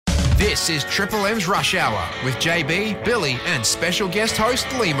This is Triple M's Rush Hour with JB, Billy and special guest host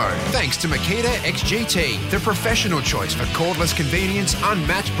Limo. Thanks to Makita XGT, the professional choice for cordless convenience,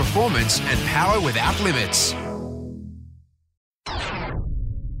 unmatched performance and power without limits. 5,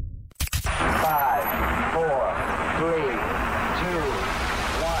 4, 3, 2, 1.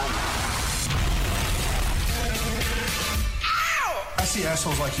 I see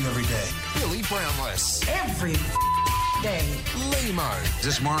assholes like you every day. Billy Brownless. Every day. Limo. Is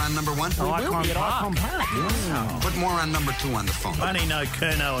this moron number one? We will be at IKON Park. Put moron number two on the phone. Only know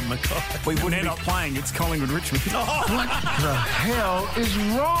Quaynor and Mackay. They're not playing. It's Collingwood Richmond. Oh. What the hell is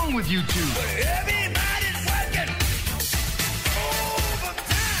wrong with you two? Everybody's working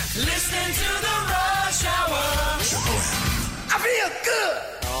overtime. Listening to the Rush Hour. I feel good.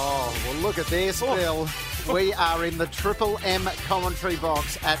 Oh, well, look at this, Bill. We are in the Triple M commentary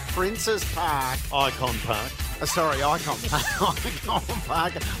box at Princes Park. IKON Park. IKON Park. IKON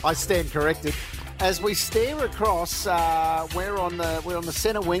Park. I stand corrected. As we stare across, we're on the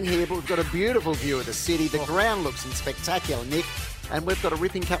centre wing here, but we've got a beautiful view of the city. The ground looks spectacular, Nick, and we've got a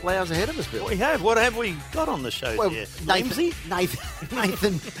ripping couple of hours ahead of us, Bill. We have. What have we got on the show here?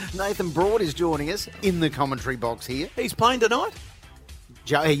 Nathan Broad is joining us in the commentary box here. He's playing tonight?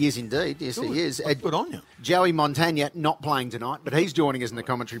 He is indeed. Yes, Good. he is. Good on you. Joey Montagna not playing tonight, but he's joining us in the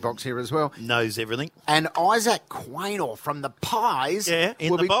commentary box here as well. Knows everything. And Isaac Quaynor from the Pies. Yeah,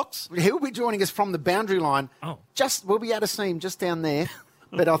 in the box. He'll be joining us from the boundary line. Oh. We'll be able to see him just down there.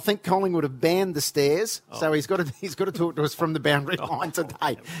 But I think Collingwood have banned the stairs, so he's got to talk to us from the boundary line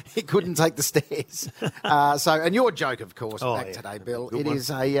today. He couldn't take the stairs. And your joke, of course, back today, Bill. It is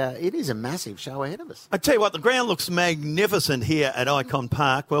a massive show ahead of us. I tell you what, the ground looks magnificent here at IKON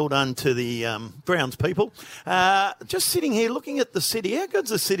Park. Well done to the grounds people. Just sitting here looking at the city. How good's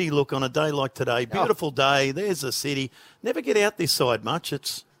the city look on a day like today? Beautiful day. There's the city. Never get out this side much.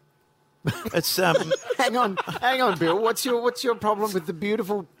 It's Hang on, Bill. What's your problem with the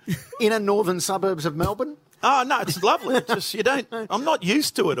beautiful inner northern suburbs of Melbourne? Oh no, it's lovely. It's just I'm not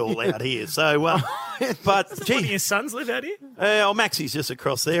used to it all out here. So, but gee, One of your sons live out here? Maxie's just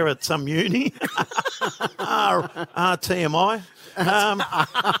across there at some uni. RTMI.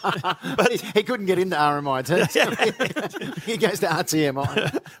 But he couldn't get into RMIT. He goes to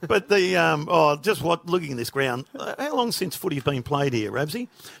RTMI. But looking at this ground, how long since footy's been played here, Rabsy?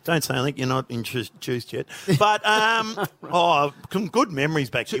 Don't say anything, you're not introduced yet. But, some good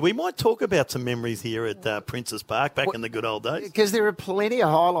memories back here. We might talk about some memories here at Princes Park back in the good old days. Because there are plenty of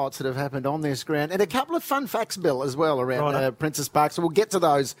highlights that have happened on this ground and a couple of fun facts, Bill, as well around Princes Park. So we'll get to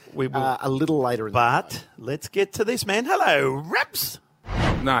those a little later in the But let's get to this man. Hello, Raps.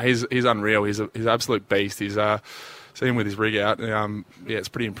 No, he's unreal. He's an absolute beast. He's seen him with his rig out. It's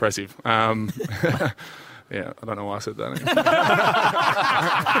pretty impressive. I don't know why I said that.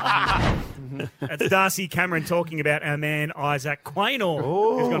 That's Darcy Cameron talking about our man Isaac Quaynor,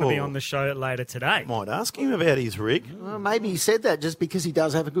 who's going to be on the show later today. Might ask him about his rig. Well, maybe he said that just because he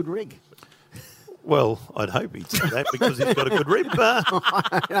does have a good rig. Well, I'd hope he'd say that because he's got a good rib. Well,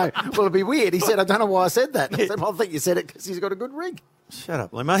 it'd be weird. He said, I don't know why I said that. I said, well, I think you said it because he's got a good rig. Shut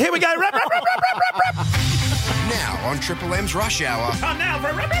up, Limo. Here we go. Rap. Now on Triple M's Rush Hour, Come now for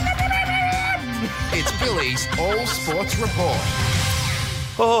it's Billy's All Sports Report.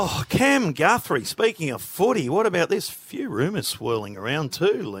 Oh, Cam Guthrie, speaking of footy, what about this? Few rumours swirling around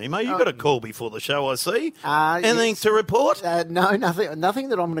too, Limo. You got a call before the show, I see. Anything to report? No, nothing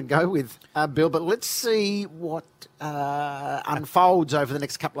that I'm going to go with, Bill, but let's see what unfolds over the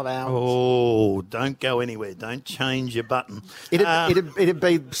next couple of hours. Oh, don't go anywhere. Don't change your button. It'd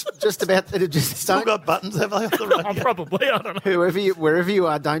be just about... It'd just Still got buttons, have they, on the radio? Probably, I don't know. Wherever you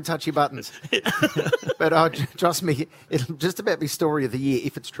are, don't touch your buttons. But trust me, it'll just about be story of the year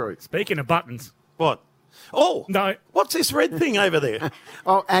if it's true. Speaking of buttons. What? Oh, no. What's this red thing over there?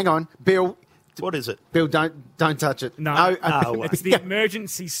 Oh, hang on, Bill. What is it? Bill, don't touch it. No, it's the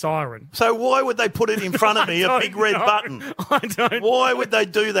emergency siren. So why would they put it in front of me, a big red button? I don't. Why would they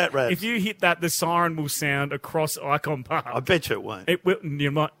do that, Rab? If you hit that, the siren will sound across IKON Park. I bet you it won't. It will.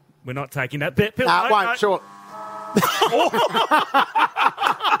 We're not taking that bet. Bill, No, won't. Sure. It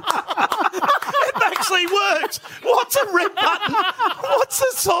actually works. What's a red button? What's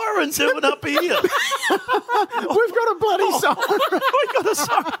a siren doing up here? We've got a bloody siren. We've got a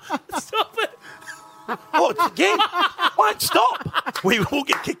siren. Stop it. Oh, again? Won't stop. We will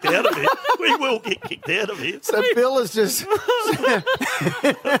get kicked out of here. We will get kicked out of here. So Bill is just...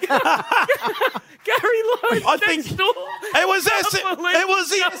 Gary I think it was the SEN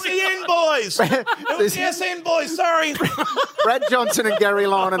boys. It was the SEN boys. Sorry. Brad Johnson and Gary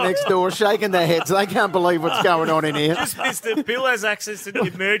Lyon are next door shaking their heads. They can't believe what's going on in here. Just missed it. Bill has access to the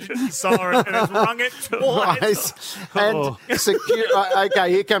emergency siren and has rung it twice. Nice. And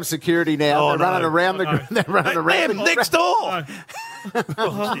okay, here comes security now. They're running around the. They're running around Them next door.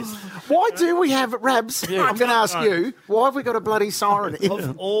 Why do we have Rabs? I'm going to ask you. Why have we got a bloody siren?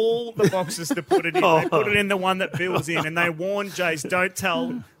 Of all the boxes to put it in, they put it in the one that Bill's in, and they warned Jace, don't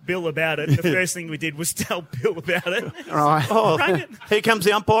tell Bill about it. The first thing we did was tell Bill about it. Right. Rang it. Here comes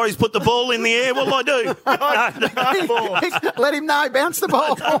the umpire. He's put the ball in the air. What'll I do? Let him know. Bounce the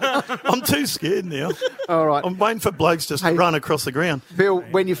ball. I'm too scared now. All right. I'm waiting for blokes just to run across the ground. Bill,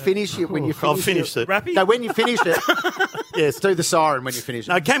 when you finish it, I've finished it. Rappy? No, when you finish it, Yes. do the siren when you finish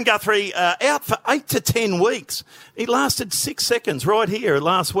it. No, Cam Guthrie out for 8 to 10 weeks. He lasted 6 seconds right here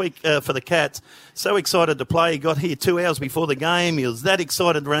last week for the Cats. So excited to play. He got here 2 hours before the game. He was that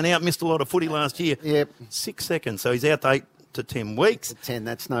excited to run out. Missed a lot of footy last year. Yep. 6 seconds. So he's out to 8 to 10 weeks. 10,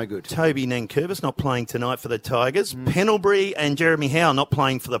 that's no good. Toby Nankervis not playing tonight for the Tigers. Pendlebury and Jeremy Howe not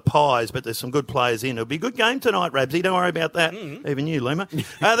playing for the Pies, but there's some good players in. It'll be a good game tonight, Rabsy. Don't worry about that. Even you, Lima.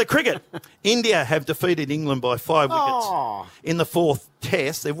 The cricket. India have defeated England by 5 wickets in the 4th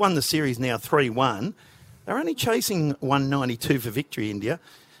test. They've won the series now 3-1. They're only chasing 192 for victory, India.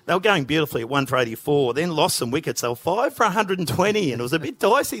 They were going beautifully at 1 for 84, then lost some wickets. They were 5 for 120, and it was a bit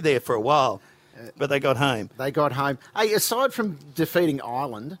dicey there for a while. But they got home. They got home. Hey, aside from defeating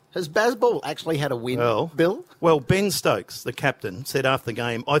Ireland, has Bazball actually had a win, Bill? Well, Ben Stokes, the captain, said after the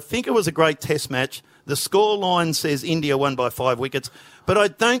game, I think it was a great test match. The scoreline says India won by 5 wickets, but I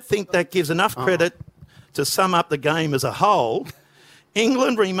don't think that gives enough credit to sum up the game as a whole.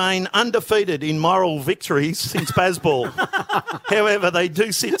 England remain undefeated in moral victories since Bazball. However, they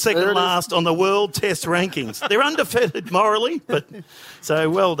do sit second last on the World Test rankings. They're undefeated morally, but so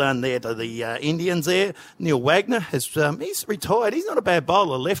well done there to the Indians there. Neil Wagner has he's retired. He's not a bad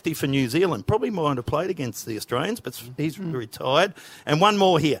bowler, lefty for New Zealand. Probably might have played against the Australians, but he's retired. And one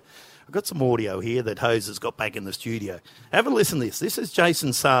more here. I've got some audio here that Hose has got back in the studio. Have a listen to this. This is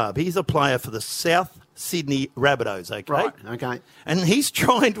Jason Saab. He's a player for the South Sydney Rabbitohs, okay? Right, okay. And he's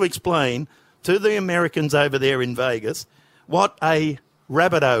trying to explain to the Americans over there in Vegas what a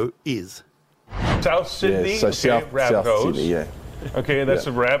Rabbitoh is. South Sydney, so South Sydney, yeah. Okay, that's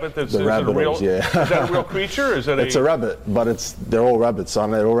a rabbit. That's The Rabbitohs, yeah. Is that a real creature? Or is that It's a rabbit, but they're all rabbits, so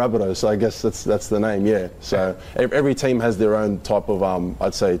they're all Rabbitohs. So I guess that's the name, yeah. So every team has their own type of,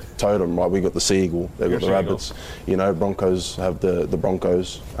 I'd say, totem, right? We got the Seagull, they've got the Rabbits. You know, Broncos have the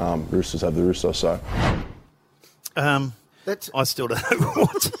Broncos, Roosters have the Roosters. So. I still don't know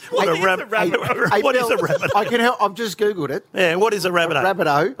what a rabbit. What is a rabbit? I can help. I've just Googled it. Yeah, what is a rabbitoh? A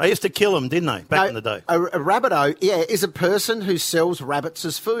rabbitoh. They used to kill them, didn't they, back in the day? A rabbitoh, is a person who sells rabbits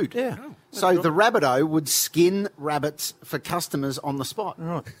as food. Yeah. So the rabbitoh would skin rabbits for customers on the spot.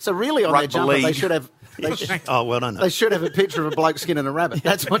 Right. So really on their jumper, they should have. Well done. They should have a picture of a bloke skinning a rabbit.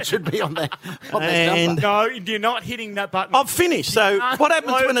 That's what should be on their jumper. No, you're not hitting that button. I've finished. So what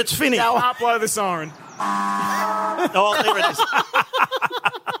happens when it's finished? You can't blow the siren. Oh, there it is.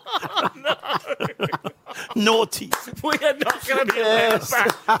 Naughty. We are not going to be allowed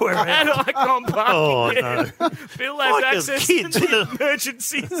back We're at out. IKON Park. Oh, again. no. Bill has Like access kids to in the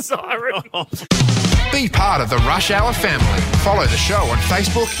emergency siren. Be part of the Rush Hour family. Follow the show on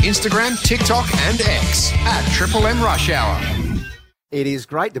Facebook, Instagram, TikTok and X at Triple M Rush Hour. It is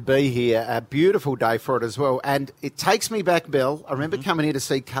great to be here. A beautiful day for it as well. And it takes me back, Bill. I remember coming here to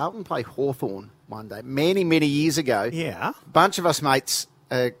see Carlton play Hawthorn one day, many, many years ago. Yeah. A bunch of us mates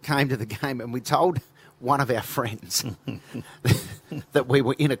came to the game and we told one of our friends that we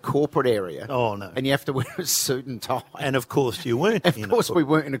were in a corporate area. Oh, no. And you have to wear a suit and tie. And of course you weren't. Of course we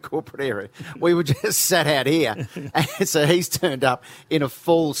weren't in a corporate area. We were just sat out here. And so he's turned up in a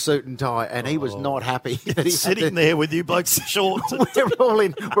full suit and tie and he was not happy that he's sitting there with you blokes in shorts. we're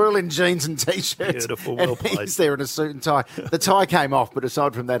all in jeans and T-shirts. Beautiful, well and played. he's there in a suit and tie. The tie came off, but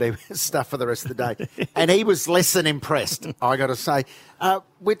aside from that, he was stuff for the rest of the day. And he was less than impressed, I got to say,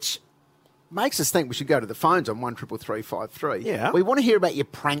 which makes us think we should go to the phones on 133353. Yeah. We want to hear about your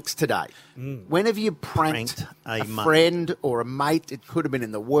pranks today. When have you pranked a friend or a mate? It could have been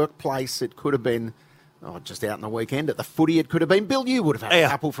in the workplace. It could have been just out on the weekend at the footy. It could have been. Bill, you would have had a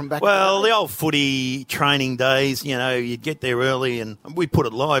couple from back. Well, the old footy training days, you know, you'd get there early and we put a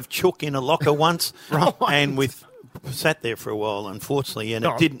live chook in a locker once. Right. And we sat there for a while, unfortunately, and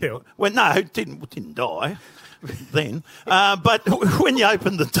No, it didn't. Bill. Well, no, it didn't die. then. But when you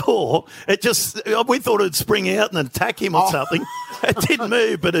opened the door, we thought it'd spring out and attack him or something. It didn't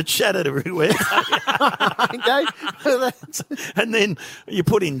move, but it shattered everywhere. Okay. And then you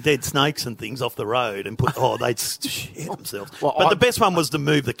put in dead snakes and things off the road and they'd shit themselves. Well, but the best one was to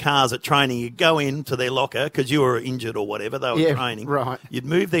move the cars at training. You'd go into their locker because you were injured or whatever. They were training. Right. You'd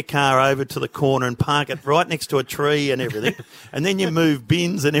move their car over to the corner and park it right next to a tree and everything. And then you move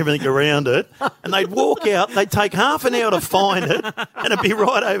bins and everything around it. And they'd walk out. They'd take half an hour to find it. And it'd be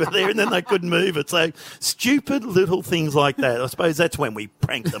right over there. And then they couldn't move it. So stupid little things like that. I suppose that's when we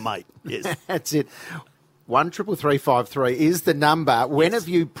pranked the mate. Yes. That's it. 133353 is the number. When have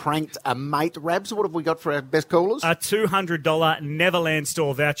you pranked a mate, Rabs? What have we got for our best callers? A $200 Neverland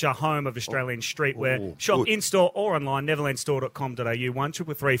Store voucher, home of Australian streetwear. Shop in-store or online, neverlandstore.com.au.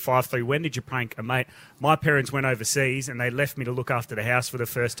 133353. When did you prank a mate? My parents went overseas and they left me to look after the house for the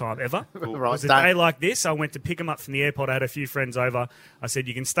first time ever. It was a day like this. I went to pick them up from the airport. I had a few friends over. I said,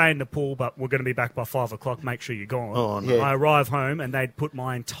 you can stay in the pool, but we're going to be back by 5 o'clock. Make sure you're gone. Oh, no. I arrive home and they'd put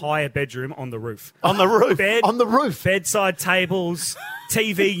my entire bedroom on the roof. On the roof? On the roof? Bedside tables,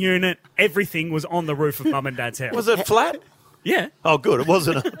 TV unit, everything was on the roof of Mum and Dad's house. Was it flat? Yeah. Oh, good. It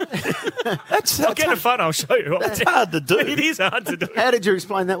wasn't. I'll get a photo. I'll show you. That's hard to do. It is hard to do. How did you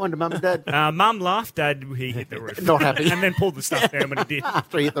explain that one to Mum and Dad? Mum laughed. Dad, he hit the roof. Not happy. And then pulled the stuff down when he did.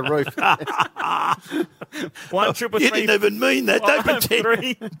 After he hit the roof. 1333. You didn't even mean that. Don't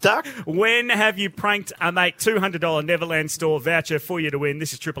pretend. Duck. When have you pranked a mate? $200 Neverland Store voucher for you to win.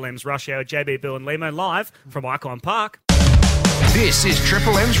 This is Triple M's Rush Hour. JB, Bill and Limo live from IKON Park. This is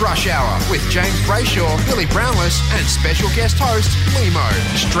Triple M's Rush Hour with James Brayshaw, Billy Brownless, and special guest host, Limo.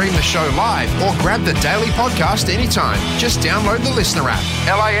 Stream the show live or grab the daily podcast anytime. Just download the Listener app.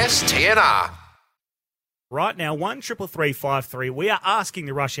 LISTNR. Right now, 133353, we are asking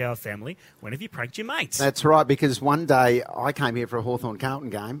the Rush Hour family, when have you pranked your mates? That's right, because one day I came here for a Hawthorn-Carlton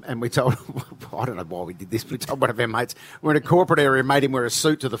game and we told, I don't know why we did this, we told one of our mates, we're in a corporate area and made him wear a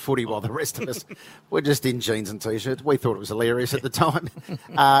suit to the footy while the rest of us were just in jeans and T-shirts. We thought it was hilarious at the time.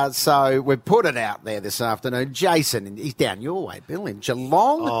 So we've put it out there this afternoon. Jason, he's down your way, Bill, in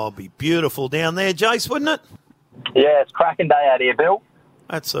Geelong. Oh, it'd be beautiful down there, Jace, wouldn't it? Yeah, it's cracking day out here, Bill.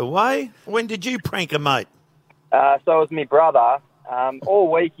 That's the way. When did you prank a mate? So it was my brother. All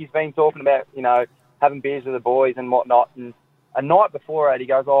week he's been talking about, having beers with the boys and whatnot. And a night before it, he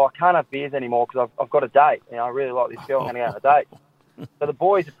goes, I can't have beers anymore because I've got a date. I really like this girl. I'm going to go on a date. So the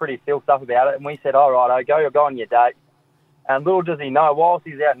boys are pretty filled up about it. And we said, all right, go on your date. And little does he know, whilst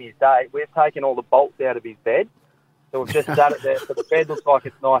he's out on his date, we've taken all the bolts out of his bed. So we've just sat it there. So the bed looks like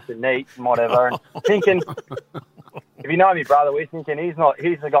it's nice and neat and whatever. And thinking... If you know me, brother, we're thinking he's going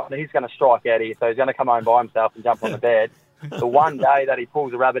to strike out here, so he's going to come home by himself and jump on the bed. The one day that he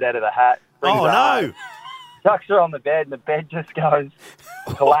pulls a rabbit out of the hat, chucks her on the bed, and the bed just goes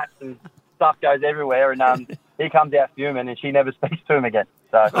collapse and stuff goes everywhere, and he comes out fuming, and she never speaks to him again.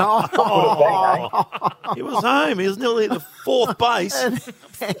 So, he was home. He was nearly the fourth base.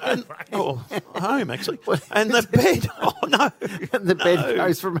 Home, actually. And the bed, And the bed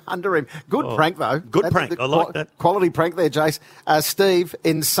goes from under him. Good prank, though. Good prank. I like that. Quality prank there, Jace. Steve,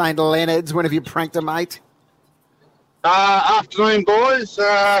 in St Leonards, when have you pranked a mate? Afternoon, boys.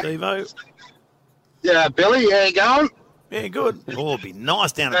 Steve-o. Yeah, Billy, how you going? Yeah, good. Oh, it'd be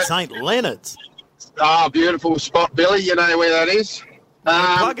nice down at St Leonards. Oh, beautiful spot, Billy. You know where that is.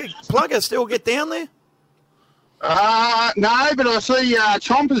 Plugger still get down there? No, but I see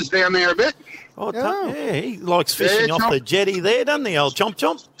Chompers down there a bit. Yeah, he likes fishing off the jetty there, doesn't he, old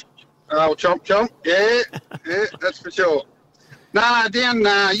Chomp? Oh, Chomp. Yeah, that's for sure. No, down,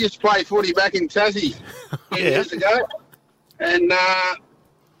 used to play footy back in Tassie years ago. And I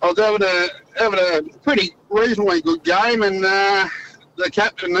was having a pretty reasonably good game, and the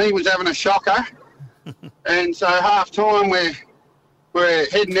captain, he was having a shocker. And so half-time, we're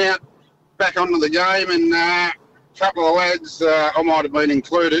heading out back onto the game, and a couple of lads, I might have been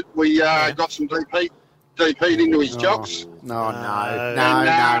included, we got some DP'd into his jocks. No.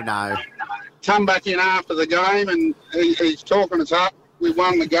 Come back in after the game, and he's talking us up. We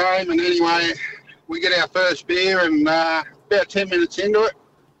won the game, and anyway, we get our first beer, and about 10 minutes into it,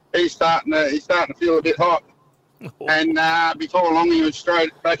 he's starting to feel a bit hot. And before long, he was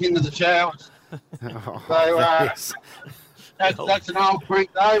straight back into the showers. So that's an old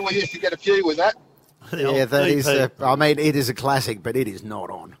prank, though. We used to get a few with that. Yeah, that is. It is a classic, but it is not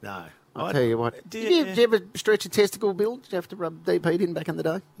on. No. I'll tell you what. Did you ever stretch a testicle, Bill? Did you have to rub DP'd in back in the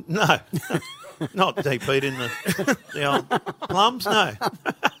day? No. Not DP'd in the old plums, no.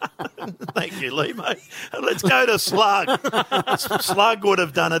 Thank you, Lee, mate. Let's go to Slug. Slug would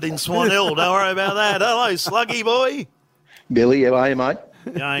have done it in Swan Hill. Don't worry about that. Hello, Sluggy boy. Billy, how are you, mate?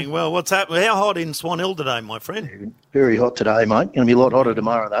 Going well. What's happening? How hot in Swan Hill today, my friend? Very hot today, mate. Going to be a lot hotter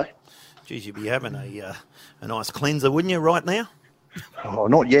tomorrow, though. Geez, you'd be having a nice cleanser, wouldn't you, right now? Oh,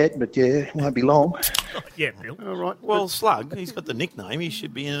 not yet, but yeah, won't be long. Yeah, Bill. All right. Well, Slug, he's got the nickname. He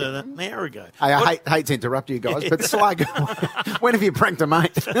should be in it an hour ago. Hey, I hate to interrupt you guys, but Slug, when have you pranked a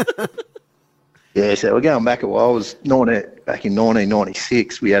mate? Yeah, so we're going back a while. Back in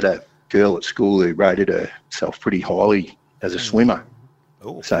 1996, we had a girl at school who rated herself pretty highly as a swimmer.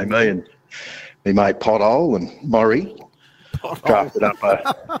 Ooh. So me and my mate Pothole and Maury drafted up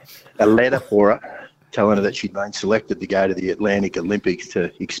a letter for her, telling her that she'd been selected to go to the Atlantic Olympics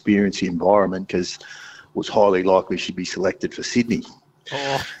to experience the environment because it was highly likely she'd be selected for Sydney.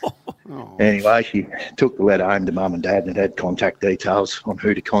 Anyway, she took the letter home to Mum and Dad and had contact details on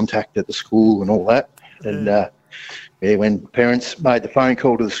who to contact at the school and all that. And when parents made the phone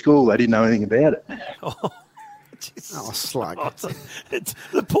call to the school, they didn't know anything about it. Slug.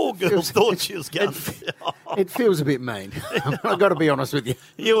 The poor girl thought she was going to... It feels a bit mean. I've got to be honest with you.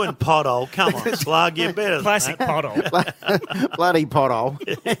 You and Pothole, come on, Slug, you're better than Classic that. Pothole. Bloody Pothole.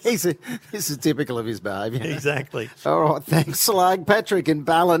 This is typical of his behaviour. Exactly. All right, thanks, Slug. Patrick and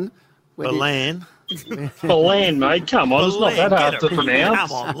Ballon. Balan. Balan, mate, come on, it's not that hard to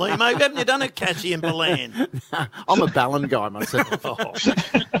pronounce. Come on, Lee, mate, haven't you done it, Cassie and Balan? I'm a Ballon guy myself.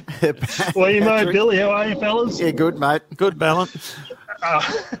 Limo, Billy, how are you, fellas? Yeah, good, mate. Good, Ballon.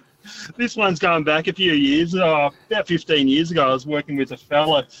 This one's going back a few years. About 15 years ago, I was working with a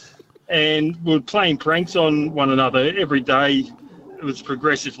fella and we were playing pranks on one another every day. It was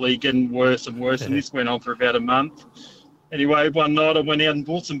progressively getting worse and worse, and this went on for about a month. Anyway, one night I went out and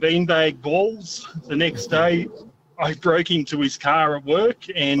bought some beanbag balls. The next day, I broke into his car at work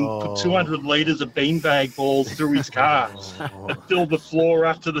and put 200 litres of beanbag balls through his car. It filled the floor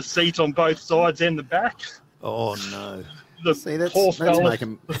up to the seat on both sides and the back. Oh, no. Poor fella.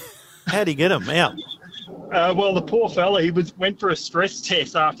 How'd he get them out? Well, the poor fella, he went for a stress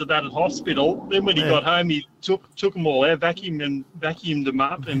test after that at hospital. Then when he got home, he took them all out, vacuumed them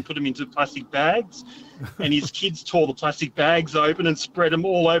up and put them into plastic bags. And his kids tore the plastic bags open and spread them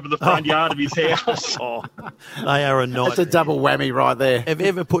all over the front yard of his house. They are a nightmare. That's a double whammy right there. Have you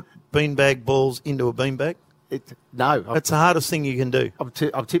ever put beanbag balls into a beanbag? No. That's the hardest thing you can do.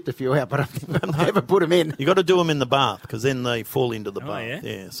 I've tipped a few out, but I've never put them in. You've got to do them in the bath because then they fall into the bath.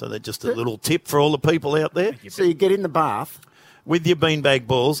 Yeah, so they're just a little tip for all the people out there. So you get in the bath with your beanbag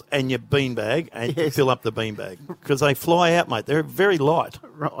balls and your beanbag and you fill up the beanbag because they fly out, mate. They're very light.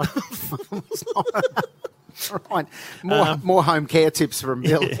 Right. Right. More home care tips from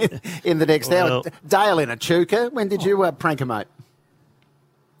Bill in the next hour. Dale in Echuca, when did you prank a mate?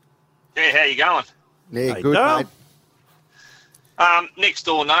 Yeah, how you going? Yeah, good, mate. Next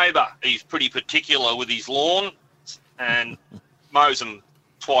door neighbour, he's pretty particular with his lawn and mows them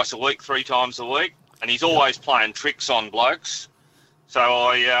twice a week, 3 times a week, and he's always playing tricks on blokes. So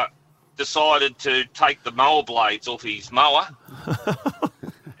I decided to take the mower blades off his mower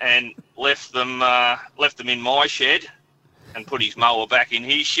and left them in my shed and put his mower back in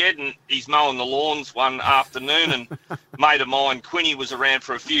his shed, and he's mowing the lawns one afternoon and a mate of mine, Quinny, was around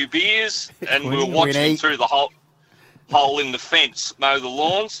for a few beers and we were watching him through the hole in the fence mow the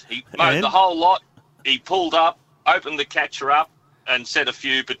lawns. He mowed the whole lot. He pulled up, opened the catcher up and said a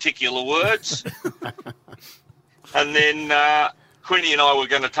few particular words. And then Quinny and I were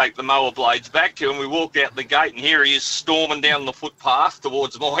going to take the mower blades back to him. We walked out the gate and here he is storming down the footpath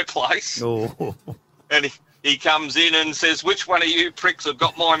towards my place. Oh. And he comes in and says, "Which one of you pricks have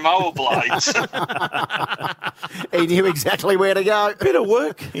got my mower blades?" He knew exactly where to go. Bit of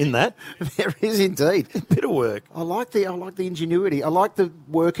work in that. There is indeed. Bit of work. I like the ingenuity. I like the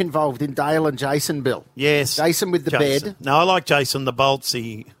work involved in Dale and Jason, Bill. Yes. Jason with the bed. No, I like Jason the bolts.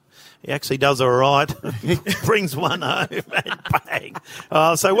 He actually does all right. He brings one home and bang.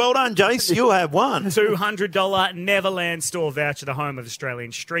 So well done, Jace. You'll have one. $200 Neverland Store voucher, the home of Australian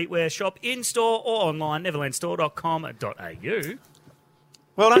streetwear. Shop in-store or online, neverlandstore.com.au.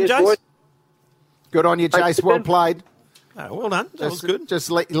 Well done, Jace. Boy. Good on you, Jace. Well played. Oh, well done. That was good. Just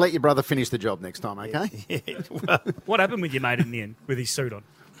let your brother finish the job next time, okay? Yeah. What happened with your mate in the end with his suit on?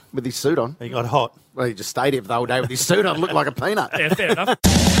 With his suit on? He got hot. Well, he just stayed here the whole day with his suit on. Looked like a peanut. Yeah, fair enough.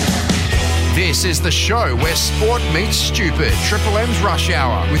 This is the show where sport meets stupid. Triple M's Rush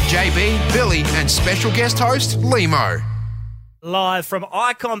Hour with JB, Billy and special guest host Limo. Live from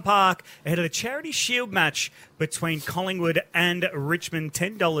IKON Park ahead of the Charity Shield match between Collingwood and Richmond.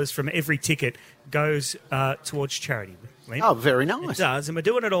 $10 from every ticket goes towards charity. Liam. Oh, very nice. It does, and we're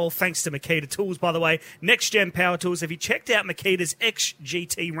doing it all thanks to Makita Tools, by the way. Next-gen power tools. Have you checked out Makita's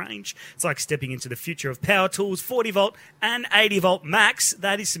XGT range? It's like stepping into the future of power tools, 40-volt and 80-volt max.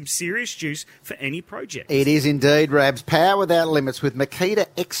 That is some serious juice for any project. It is indeed, Rabs. Power without limits with Makita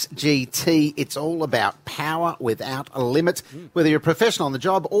XGT. It's all about power without a limit. Whether you're a professional on the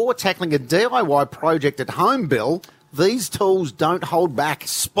job or tackling a DIY project at home, Bill, these tools don't hold back.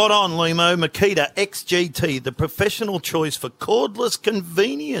 Spot on, Limo. Makita XGT, the professional choice for cordless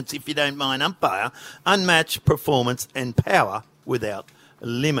convenience, if you don't mind, umpire, unmatched performance and power without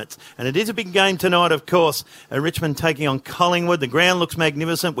limits. And it is a big game tonight, of course. Richmond taking on Collingwood. The ground looks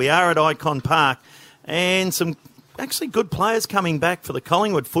magnificent. We are at IKON Park. And some actually good players coming back for the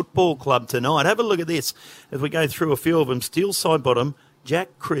Collingwood Football Club tonight. Have a look at this as we go through a few of them. Steele Sidebottom, Jack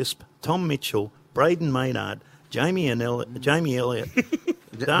Crisp, Tom Mitchell, Braden Maynard, Jamie Elliott,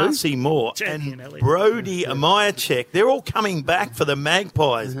 Darcy Moore, and Brody Amajacek. They're all coming back for the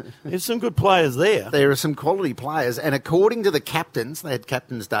Magpies. There's some good players there. There are some quality players, and according to the captains, they had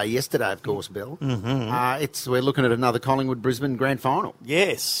Captain's Day yesterday, of course, Bill. We're looking at another Collingwood-Brisbane grand final.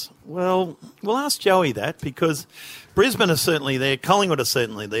 Yes. Well, we'll ask Joey that because Brisbane are certainly there. Collingwood are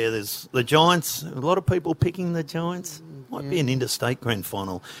certainly there. There's the Giants. A lot of people picking the Giants. Might be an interstate grand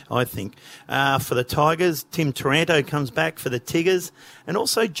final, I think. For the Tigers, Tim Taranto comes back for the Tigers. And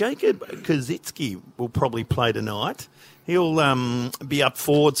also Jacob Kazitsky will probably play tonight. He'll be up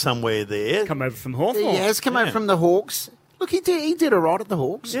forward somewhere there. Come over from Hawthorn. He has come over from the Hawks. Look, he did all right at the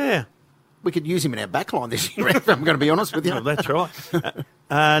Hawks. Yeah. We could use him in our backline this year, if I'm going to be honest with you. Oh, that's right.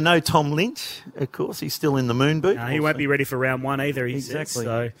 No Tom Lynch, of course. He's still in the moon boot. No, he won't be ready for round one either, Exactly. says,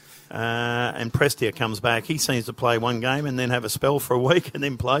 so. And Prestia comes back. He seems to play one game and then have a spell for a week and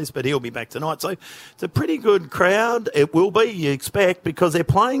then plays, but he'll be back tonight. So it's a pretty good crowd. It will be, you expect, because they're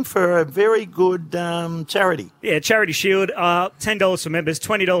playing for a very good charity. Yeah, Charity Shield, $10 for members,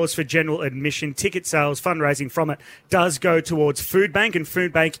 $20 for general admission. Ticket sales, fundraising from it does go towards Food Bank, and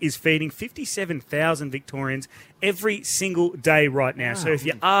Food Bank is feeding 57,000 Victorians every single day right now. So if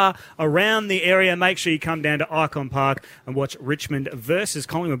you are around the area, make sure you come down to IKON Park and watch Richmond versus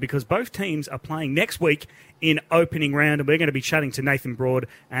Collingwood, because both teams are playing next week in opening round, and we're going to be chatting to Nathan Broad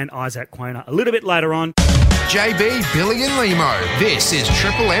and Isaac Quaynor a little bit later on. JB, Billy and Limo. This is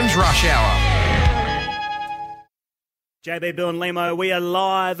Triple M's Rush Hour. JB, Bill and Limo, we are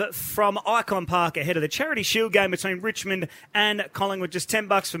live from IKON Park ahead of the Charity Shield game between Richmond and Collingwood. Just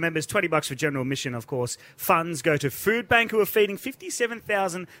 $10 for members, $20 for general admission, of course. Funds go to Food Bank, who are feeding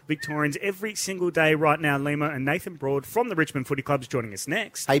 57,000 Victorians every single day right now. Limo and Nathan Broad from the Richmond Footy Club is joining us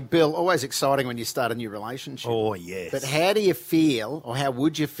next. Hey, Bill, always exciting when you start a new relationship. Oh, yes. But how do you feel, or how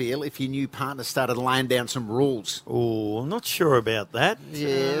would you feel, if your new partner started laying down some rules? Oh, I'm not sure about that.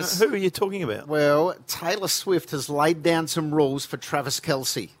 Yes. Who are you talking about? Well, Taylor Swift has laid down some rules for Travis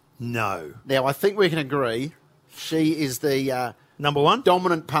Kelce. No. Now, I think we can agree she is the number one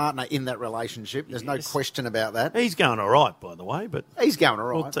dominant partner in that relationship. There's no question about that. He's going all right, by the way. But he's going all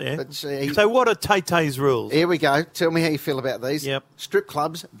right. Well, yeah. But so what are Tay-Tay's rules? Here we go. Tell me how you feel about these. Yep. Strip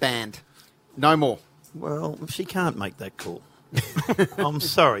clubs, banned. No more. Well, she can't make that call. I'm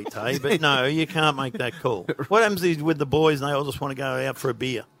sorry, Tay, but no, you can't make that call. What happens is with the boys, they all just want to go out for a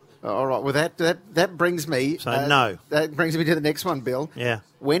beer. All right. Well, that brings me. So no. That brings me to the next one, Bill. Yeah.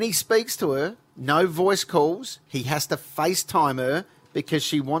 When he speaks to her, no voice calls. He has to FaceTime her because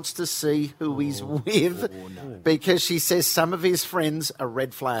she wants to see who he's with. No. Because she says some of his friends are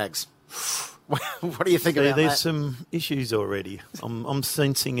red flags. What do you think about there's that? some issues already. I'm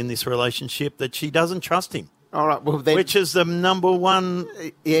sensing in this relationship that she doesn't trust him. All right. Well, then, which is the number one.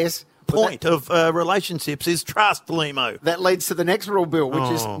 Yes. Point of relationships is trust, Limo. That leads to the next rule, Bill, which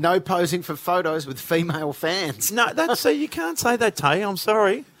is no posing for photos with female fans. No, that's you can't say that, Tay. I'm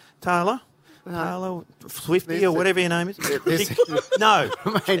sorry, Taylor. Taylor Swifty or whatever your name is. No.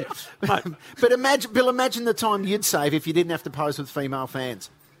 But imagine, Bill, imagine the time you'd save if you didn't have to pose with female fans.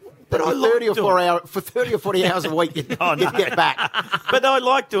 But for 30 or 40 hours a week, you'd get back. But I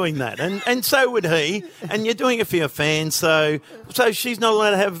like doing that, and so would he. And you're doing it for your fans, so she's not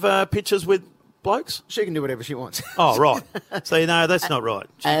allowed to have pictures with blokes? She can do whatever she wants. Oh, right. So, no, that's not right.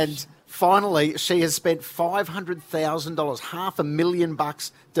 And finally, she has spent $500,000,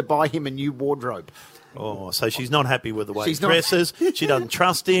 $500,000 to buy him a new wardrobe. Oh, so she's not happy with the way he dresses. She doesn't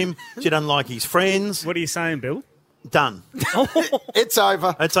trust him. She doesn't like his friends. What are you saying, Bill? Done. It's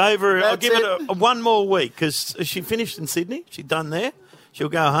over. It's over. That's I'll give it one more week because she finished in Sydney. She's done there. She'll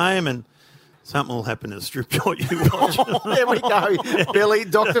go home and something will happen to the strip joint you watch. There we go. Billy,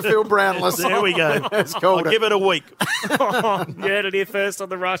 Dr. Phil Brownless. There we go. That's called I'll give it a week. You heard it here first on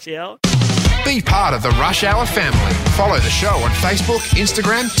the Rush Hour. Be part of the Rush Hour family. Follow the show on Facebook,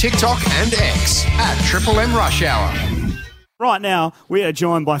 Instagram, TikTok and X at Triple M Rush Hour. Right now, we are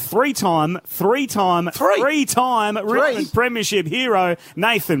joined by three-time Richmond Premiership hero,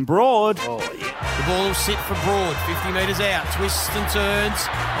 Nathan Broad. The ball will sit for Broad, 50 metres out, twists and turns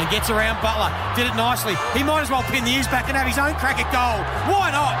and gets around Butler. Did it nicely. He might as well pin the ears back and have his own crack at goal. Why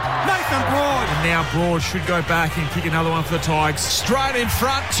not? Nathan Broad. And now Broad should go back and kick another one for the Tigers. Straight in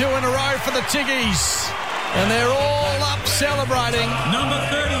front, 2 in a row for the Tiggies. And they're all up celebrating. Number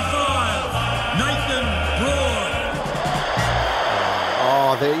 35, Nathan Broad.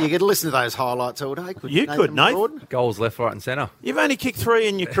 Oh, there, you get to listen to those highlights all day. You could, Nate. Broad? Goals left, right and centre. You've only kicked 3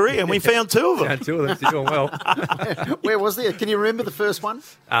 in your career, and we found 2 of them. Found 2 of them, so you're doing well. Where was there? Can you remember the first one?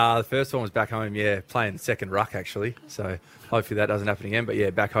 The first one was back home, playing second ruck, actually. So hopefully that doesn't happen again.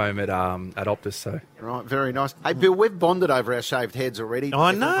 But, back home at Optus. So. Right, very nice. Hey, Bill, we've bonded over our shaved heads already.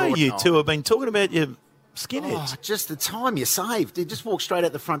 I know you two have been talking about your skinheads. Oh, just the time you saved. You just walk straight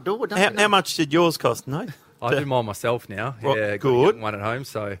out the front door, don't you? How much did yours cost, Nate? I do mine myself now. Right, got a good. young one at home,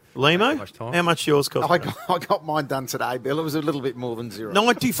 so... Limo, much time. how much yours cost? I got mine done today, Bill. It was a little bit more than zero.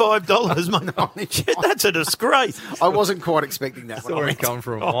 $95, mate. That's a disgrace. I wasn't quite expecting that. Saw him come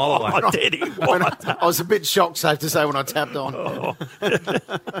from a mile away. I did. I was a bit shocked, safe to say, when I tapped on.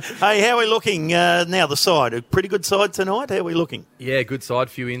 Hey, how are we looking now, the side? A pretty good side tonight? How are we looking? Yeah, good side.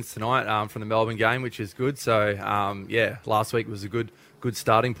 Few ins tonight from the Melbourne game, which is good. So, last week was a good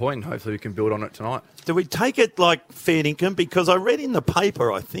starting point, and hopefully we can build on it tonight. Do we take it like fair income? Because I read in the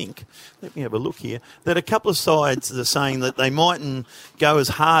paper, I think, let me have a look here, that a couple of sides are saying that they mightn't go as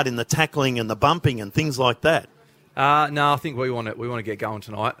hard in the tackling and the bumping and things like that. No, I think we want to get going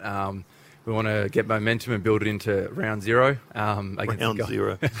tonight. We want to get momentum and build it into round zero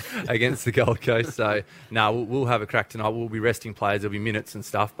against the Gold Coast. So, we'll have a crack tonight. We'll be resting players. There'll be minutes and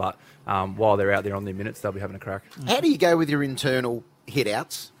stuff, but while they're out there on their minutes, they'll be having a crack. How do you go with your internal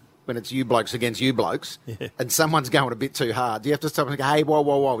hit-outs when it's you blokes against you blokes and someone's going a bit too hard? Do you have to stop and go, hey,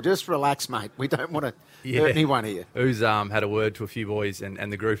 whoa, just relax, mate. We don't want to hurt anyone here. Who's had a word to a few boys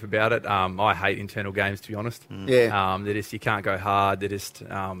and the group about it. I hate internal games, to be honest. They're just, you can't go hard. They're just,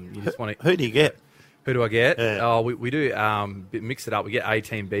 you just want to... Who do you get? Who do I get? Yeah. Oh, we do mix it up. We get A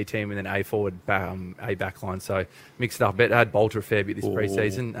team, B team, and then A forward, A back line. So mix it up. I had Bolter a fair bit this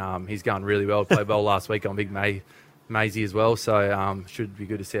pre-season. He's going really well. Played well last week on Big Maisie as well. So should be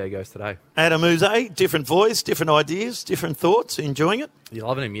good to see how he goes today. Adam Uze, different voice, different ideas, different thoughts. Enjoying it? You're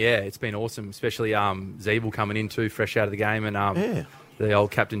loving him, yeah. It's been awesome, especially Zeeble coming in too, fresh out of the game, and the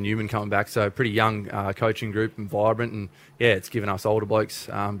old Captain Newman coming back. So pretty young coaching group and vibrant, and it's given us older blokes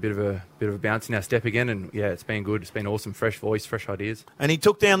bit of a bounce in our step again, and it's been good. It's been awesome, fresh voice, fresh ideas. And he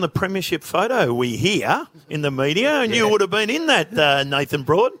took down the premiership photo we hear in the media, and you would have been in that, Nathan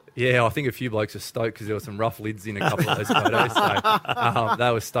Broad. Yeah, I think a few blokes are stoked because there were some rough lids in a couple of those photos. So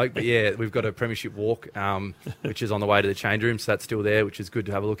they were stoked. But we've got a premiership walk, which is on the way to the change room, so that's still there, which is good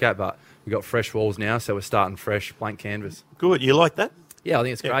to have a look at. But we've got fresh walls now, so we're starting fresh, blank canvas. Good. You like that? Yeah, I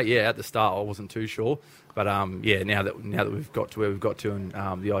think it's great. Yeah, at the start I wasn't too sure, but now that we've got to where we've got to and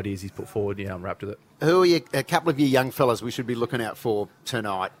the ideas he's put forward, I'm wrapped with it. Who are a couple of your young fellas we should be looking out for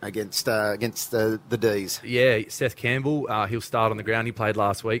tonight against the D's? Yeah, Seth Campbell, he'll start on the ground. He played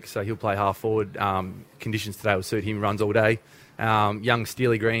last week, so he'll play half forward. Conditions today will suit him, runs all day. Young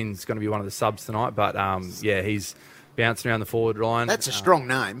Steely Green's going to be one of the subs tonight, but he's bouncing around the forward line. That's a strong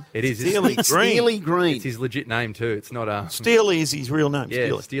name. It is. Steely Green. Steely Green. It's his legit name too. It's not Steely is his real name.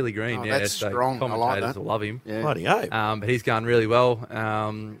 Yeah, Steely Green. Oh, that's strong. Commentators I like that. will love him. Yeah. Bloody-o. But he's going really well.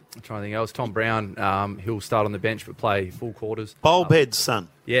 I'm trying to think else. Tom Brown, he'll start on the bench but play full quarters. Bulbhead's son.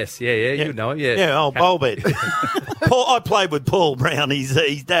 Yes, you know him. Yeah, Bulbhead. I played with Paul Brown,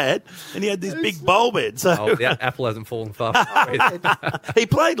 his dad, and he had this big bulbhead. So the apple hasn't fallen far. He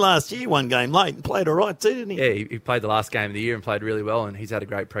played last year, one game late, and played all right too, didn't he? Yeah, he played the last game of the year and played really well, and he's had a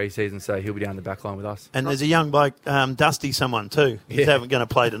great pre-season, so he'll be down the back line with us. And there's a young bloke, Dusty someone too. He's going to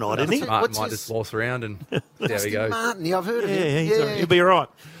play tonight, isn't he? Might just waltz around and see how he goes. Martin, I've heard of him. He'll be all right.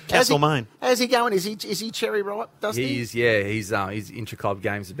 Castlemaine. How's he going? Is he cherry ripe, Dusty? He is, his intra-club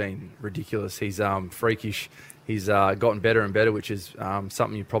games have been ridiculous. He's freakish. He's gotten better and better, which is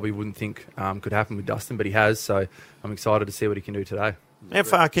something you probably wouldn't think could happen with Dustin, but he has. So I'm excited to see what he can do today. How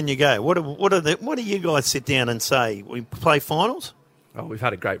far can you go? What do you guys sit down and say? We play finals? Oh, we've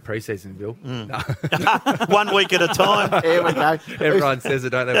had a great pre-season, Bill. 1 week at a time. Here we go. Everyone says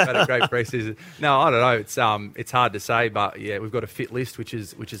it, don't they? We've had a great pre-season. No, I don't know. It's hard to say, but we've got a fit list, which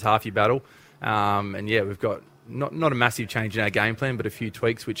is half your battle. And we've got not a massive change in our game plan, but a few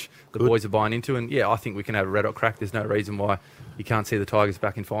tweaks which the boys are buying into. And, I think we can have a red-hot crack. There's no reason why you can't see the Tigers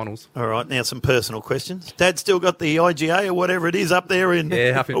back in finals. All right, now some personal questions. Dad still got the IGA or whatever it is up there in...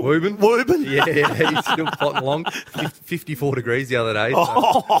 Yeah, up in Woburn. Woburn? Yeah, he's still plotting along. 54 degrees the other day. So.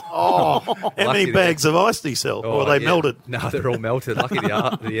 How many bags of ice do you sell? Or are they melted? No, they're all melted. Lucky the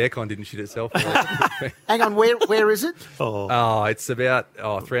aircon didn't shit itself. Hang on, where is it? Oh, it's about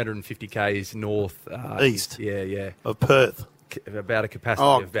 350 k's north. East? Yeah. Of Perth? About a capacity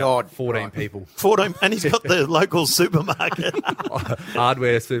of about 14 people. 14, and he's got the local supermarket.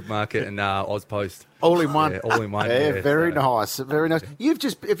 Hardware supermarket and Ozpost. All in one. Yeah, all in one. Yeah, very nice. Very nice. Have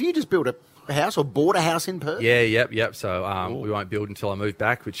you just built a house or bought a house in Perth? Yeah, yep. So we won't build until I move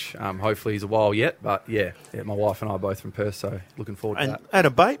back, which hopefully is a while yet. But yeah, my wife and I are both from Perth, so looking forward to that. Had a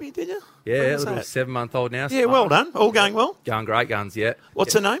baby, did you? Yeah, a little 7-month-old now. Yeah, well done. All going well? Going great guns, yeah.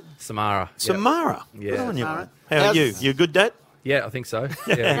 What's her name? Samara. Samara? Yeah. Good on you, mate. How are you? You a good dad? Yeah, I think so.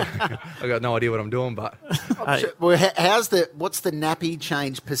 Yeah. I got no idea what I'm doing, but Well, what's the nappy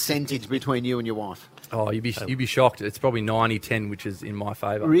change percentage between you and your wife? Oh, you'd be shocked. It's probably 90-10, which is in my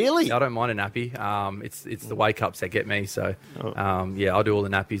favour. Really? I don't mind a nappy. It's the wake-ups that get me. So, I do all the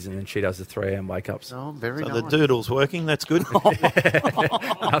nappies, and then she does the 3 a.m. wake-ups. Oh, very nice. The doodle's working. That's good.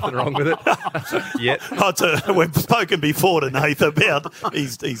 Nothing wrong with it yet. We've spoken before to Nath about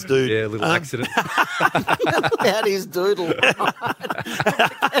his dude. Yeah, a little accident. About his doodle.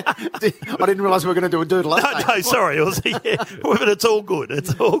 I didn't realise we were going to do a doodle. No, sorry. But it's all good.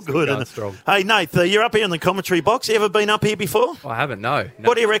 It's all good. Going strong. Hey, Nath, you're up here in the commentary box. You ever been up here before? I haven't, no.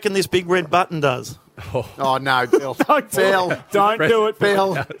 What do you reckon this big red button does? Oh no, Bill. Don't do it,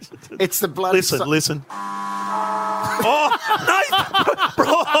 Bill. It's the bloody... Listen. Oh, no,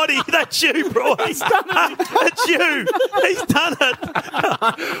 Brody, that's you, Brody. He's done it. That's you. He's done it.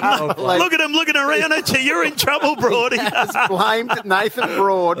 Look at him looking around at you. You're in trouble, Brody. He has blamed Nathan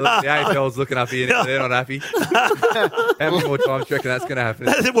Broad. The AFL's looking up here. They're not happy. How many more times do you reckon that's going to happen?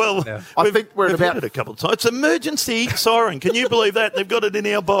 Well, I think we've had it a couple of times. It's emergency siren. Can you believe that? They've got it in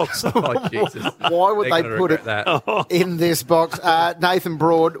our box. Oh, Jesus. Why would they put it in this box? Nathan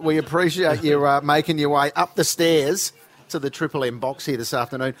Broad, we appreciate you making your way up the stairs to the Triple M box here this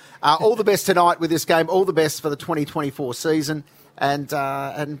afternoon. All the best tonight with this game. All the best for the 2024 season. And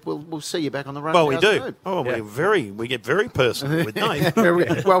we'll see you back on the road. Well, we do. Oh, we get very personal with Nate.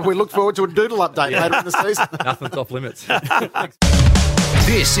 Well, we look forward to a doodle update later in the season. Nothing's off limits.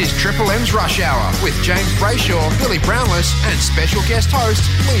 This is Triple M's Rush Hour with James Brayshaw, Billy Brownless, and special guest host,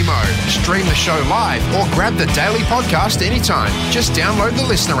 Limo. Stream the show live or grab the daily podcast anytime. Just download the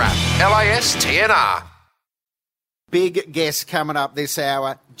Listener app. LASTNR. Big guest coming up this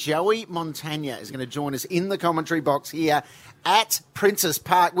hour. Joey Montagna is going to join us in the commentary box here at Princess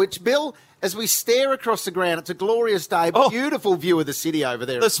Park, which, Bill, as we stare across the ground, it's a glorious day. Beautiful view of the city over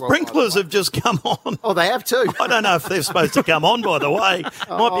there. The sprinklers have just come on. Oh, they have too. I don't know if they're supposed to come on, by the way.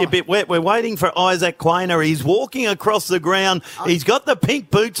 Might be a bit wet. We're waiting for Isaac Quaynor. He's walking across the ground. He's got the pink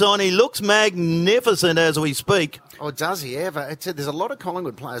boots on. He looks magnificent as we speak. Oh, does he ever? There's a lot of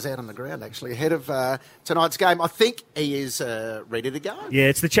Collingwood players out on the ground, actually, ahead of tonight's game. I think he is ready to go. Yeah,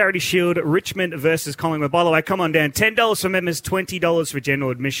 it's the Charity Shield, Richmond versus Collingwood. By the way, come on down. $10 for members, $20 for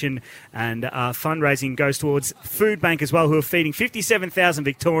general admission. And fundraising goes towards Food Bank as well, who are feeding 57,000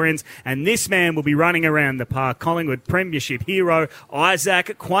 Victorians. And this man will be running around the park. Collingwood Premiership hero,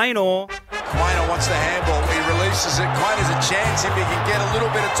 Isaac Quaynor. Quaynor wants the handball. He releases it. Quaynor's a chance if he can get a little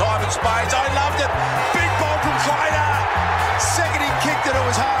bit of time and space. I loved it. Big ball from Quaynor. Second, he kicked it. It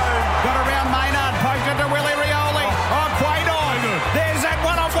was home. Got around Maynard. Poked it to Willie Rioli. Oh, Quaynor. There's that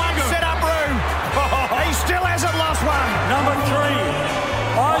one-on-one set-up room. He still hasn't lost one. Number 3,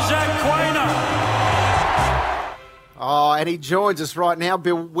 Isaac Quaynor. Oh, and he joins us right now.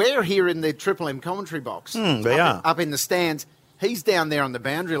 Bill, we're here in the Triple M commentary box. We are. Up in the stands. He's down there on the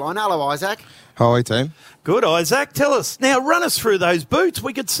boundary line. Hello, Isaac. How are you, team? Good, Isaac. Tell us. Now, run us through those boots.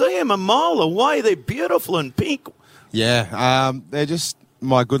 We could see them a mile away. They're beautiful and pink. Yeah, they're just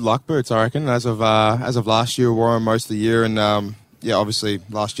my good luck boots, I reckon. As of last year, I wore them most of the year, and obviously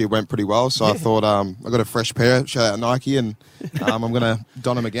last year went pretty well. So I thought I got a fresh pair, shout out Nike, and I'm going to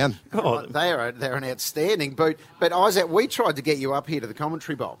don them again. Oh, they're an outstanding boot. But Isaac, we tried to get you up here to the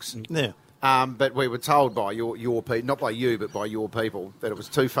commentary box. Yeah. But we were told by your people, not by you, but by your people, that it was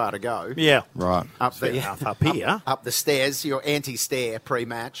too far to go. Yeah. Right. Up here. Up the stairs, your anti-stair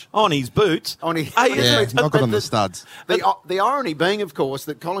pre-match. On his boots. On his not good on the studs. The irony being, of course,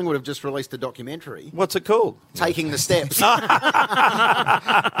 that Collingwood have just released a documentary. What's it called? Taking the Steps. Yeah,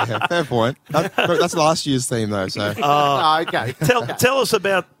 fair point. That's last year's theme, though. So. Okay. Tell us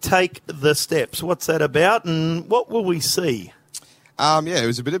about Take the Steps. What's that about, and what will we see? It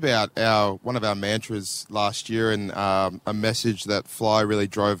was a bit about one of our mantras last year, and a message that Fly really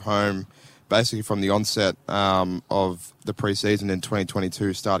drove home basically from the onset of the pre-season in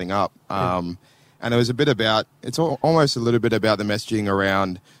 2022 starting up. And it was a bit about, it's almost a little bit about the messaging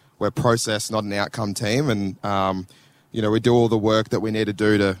around we're process, not an outcome team. And, we do all the work that we need to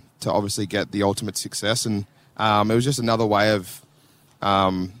do to obviously get the ultimate success. And it was just another way of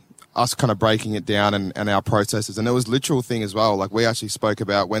us kind of breaking it down and our processes. And it was literal thing as well. Like we actually spoke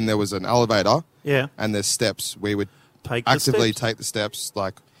about when there was an elevator and there's steps, we would actively take the steps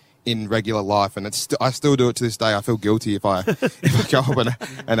like in regular life. And I still do it to this day. I feel guilty if I go up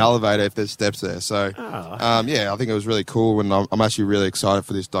an elevator if there's steps there. So, I think it was really cool. And I'm actually really excited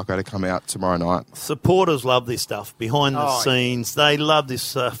for this doco to come out tomorrow night. Supporters love this stuff. Behind the scenes, they love this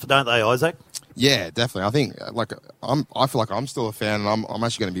stuff, don't they, Isaac? Yeah, definitely. I think I feel like I'm still a fan, and I'm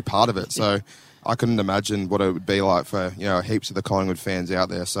actually going to be part of it. So I couldn't imagine what it would be like for heaps of the Collingwood fans out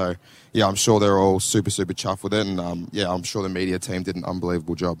there. So yeah, I'm sure they're all super chuffed with it, and I'm sure the media team did an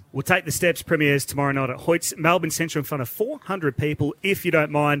unbelievable job. We'll Take the Steps premieres tomorrow night at Hoyts, Melbourne Central, in front of 400 people, if you don't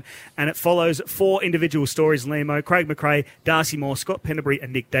mind. And it follows 4 individual stories: Limo, Craig McRae, Darcy Moore, Scott Penderbury,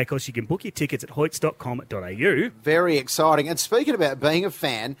 and Nick Dacos. You can book your tickets at hoyts.com.au. Very exciting. And speaking about being a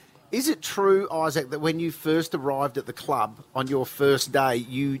fan, is it true, Isaac, that when you first arrived at the club on your first day,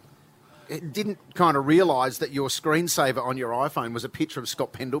 you didn't kind of realise that your screensaver on your iPhone was a picture of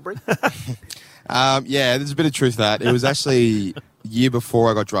Scott Pendlebury? There's a bit of truth to that. It was actually year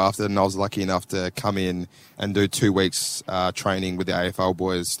before I got drafted, and I was lucky enough to come in and do 2 weeks training with the AFL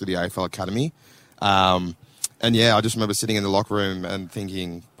boys through the AFL Academy. I just remember sitting in the locker room and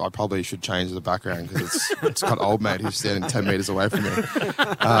thinking I probably should change the background because it's got old mate who's standing 10 metres away from me.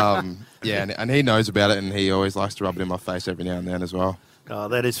 And he knows about it, and he always likes to rub it in my face every now and then as well. Oh,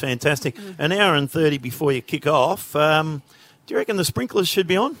 that is fantastic. An hour and 30 before you kick off. Do you reckon the sprinklers should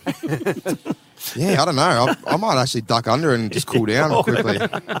be on? Yeah, I don't know. I might actually duck under and just cool down quickly.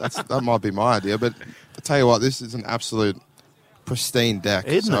 That might be my idea. But I tell you what, this is an absolute pristine deck.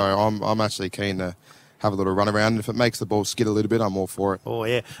 Isn't it? I'm actually keen to have a little run around. If it makes the ball skid a little bit, I'm all for it. Oh,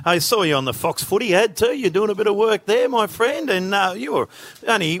 yeah. I saw you on the Fox Footy ad too. You're doing a bit of work there, my friend. And you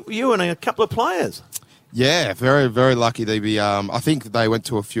and a couple of players. Yeah, very, very lucky to be. I think they went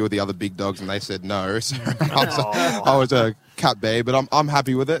to a few of the other big dogs and they said no. So I was a cut B, but I'm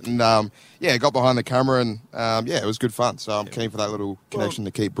happy with it. And got behind the camera and it was good fun. So I'm keen for that little connection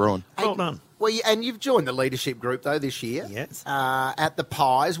to keep brewing. Well done. Well, and you've joined the leadership group, though, this year. Yes. At the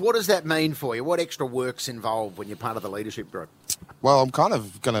Pies. What does that mean for you? What extra work's involved when you're part of the leadership group? Well, I'm kind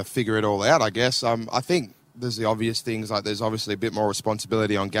of going to figure it all out, I guess. I think there's the obvious things, like there's obviously a bit more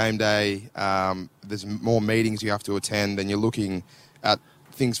responsibility on game day. There's more meetings you have to attend, and you're looking at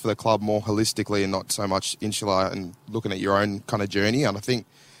things for the club more holistically and not so much insular and looking at your own kind of journey. And I think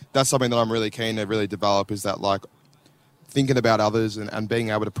that's something that I'm really keen to really develop, is that like thinking about others and being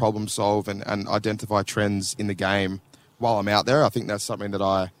able to problem solve and identify trends in the game while I'm out there. I think that's something that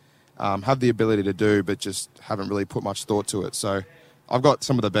I have the ability to do, but just haven't really put much thought to it. So I've got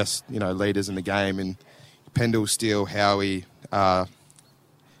some of the best, leaders in the game in Pendle, Steele, Howie,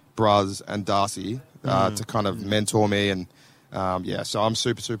 Braz and Darcy to kind of mentor me. And so I'm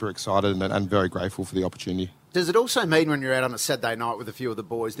super excited and very grateful for the opportunity. Does it also mean when you're out on a Saturday night with a few of the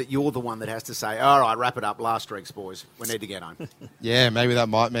boys that you're the one that has to say, all right, wrap it up, last streaks, boys, we need to get home? Yeah, maybe that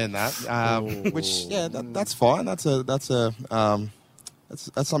might mean that. That's fine. That's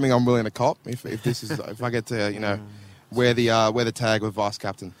something I'm willing to cop if I get to wear the tag with vice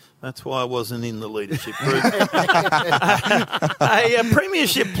captain. That's why I wasn't in the leadership group. A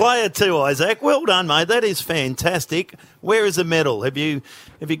premiership player too, Isaac. Well done, mate. That is fantastic. Where is the medal? Have you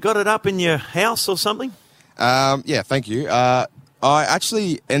got it up in your house or something? Thank you. I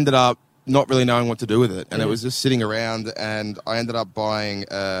actually ended up not really knowing what to do with it, and it was just sitting around, and I ended up buying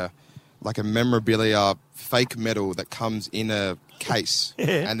a memorabilia fake medal that comes in a case,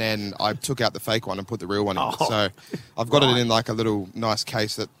 and then I took out the fake one and put the real one in. So I've got it in like a little nice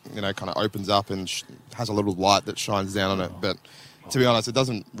case that kind of opens up and has a little light that shines down on it. But to be honest, it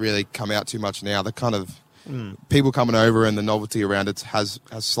doesn't really come out too much now. The kind of people coming over and the novelty around it has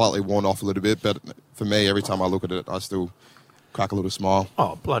slightly worn off a little bit. But for me, every time I look at it, I still crack a little smile.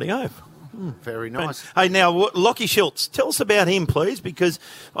 Oh, bloody oath. Very nice. Hey, now, Lockie Schultz, tell us about him, please, because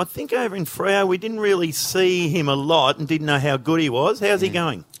I think over in Freo we didn't really see him a lot and didn't know how good he was. How's he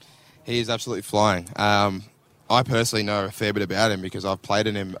going? He is absolutely flying. I personally know a fair bit about him because I've played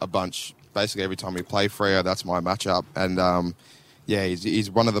in him a bunch. Basically, every time we play Freo, that's my matchup. And,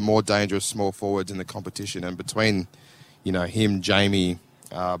 he's one of the more dangerous small forwards in the competition. And between, him, Jamie,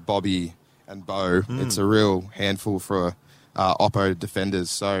 Bobby and Bo, it's a real handful for Oppo defenders.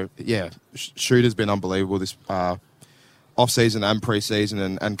 So, Shooter's been unbelievable this off-season and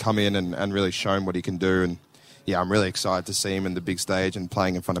pre-season and come in and really shown what he can do. And, I'm really excited to see him in the big stage and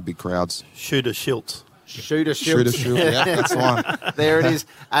playing in front of big crowds. Shooter Schultz. Shooter Schultz. Yeah, that's the one. There it is.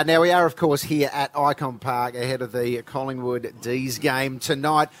 Now, we are, of course, here at IKON Park ahead of the Collingwood D's game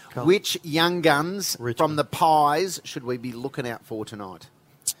tonight. Which young guns from the Pies should we be looking out for tonight?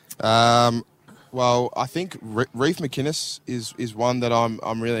 Well, I think Reef McInnes is one that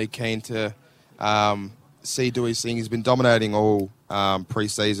I'm really keen to see do his thing. He's been dominating all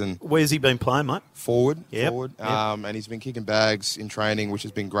pre-season. Where's he been playing, mate? Forward. Yep. And he's been kicking bags in training, which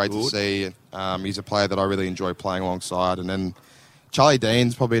has been great to see. He's a player that I really enjoy playing alongside. And then Charlie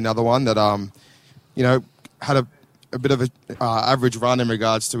Dean's probably another one that, had a bit of an average run in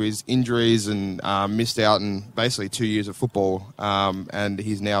regards to his injuries and missed out in basically 2 years of football. And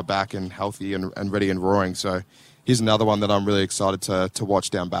he's now back and healthy and ready and roaring. So he's another one that I'm really excited to watch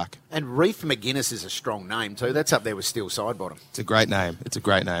down back. And Reef McInnes is a strong name too. That's up there with Steel Sidebottom. It's a great name.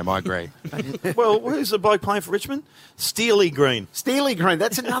 I agree. Well, who's the bloke playing for Richmond? Steely Green. Steely Green.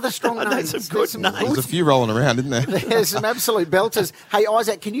 That's another strong name. That's a good name. There's a few rolling around, isn't there? There's some absolute belters. Hey,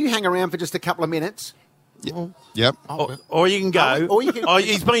 Isaac, can you hang around for just a couple of minutes? Yep. Or you can go.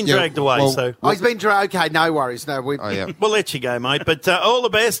 He's been dragged away. He's been dragged. Okay, no worries. No, we'll let you go, mate. But all the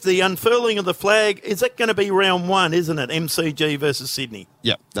best. The unfurling of the flag, is that going to be round one, isn't it? MCG versus Sydney.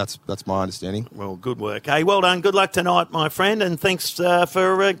 Yep, that's my understanding. Well, good work. Hey, well done. Good luck tonight, my friend, and thanks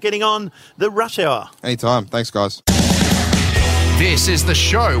for getting on the rush hour. Anytime. Thanks, guys. This is the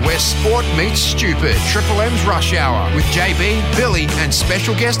show where sport meets stupid. Triple M's Rush Hour with JB, Billy, and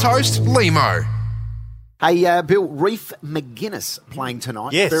special guest host Limo. Hey, Bill, Reef McInnes playing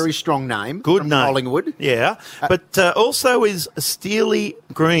tonight. Yes. Very strong name. Good from name. Collingwood. Yeah. But also is Steely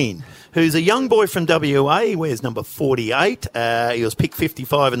Green, who's a young boy from WA. He wears number 48. He was picked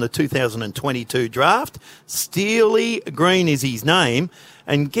 55 in the 2022 draft. Steely Green is his name.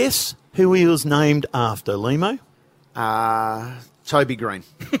 And guess who he was named after, Limo? Toby Green.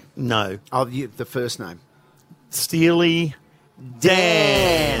 No. Oh, the first name. Steely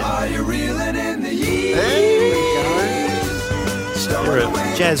Dan. Are you reeling in the years? There we go. You're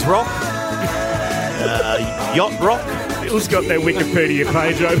a jazz rock, yacht rock. Who's got their Wikipedia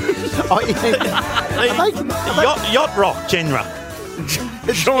page open? Yacht rock genre.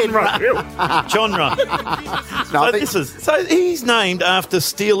 Genre. So he's named after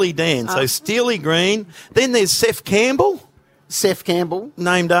Steely Dan. So Steely Green. Then there's Seth Campbell. Seth Campbell.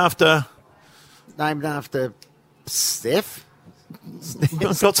 Named after Steph.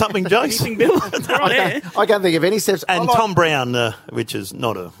 Got something, Jace? I can't think of any Stephs. And Tom Brown, which is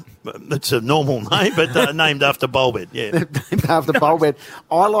not it's a normal name, but named after Bolbed, yeah. Named after Bolbed.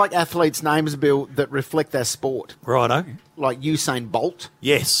 I like athletes' names, Bill, that reflect their sport. Righto. Like Usain Bolt.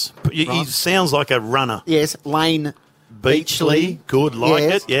 Yes. He sounds like a runner. Yes. Lane Beachley. Good, like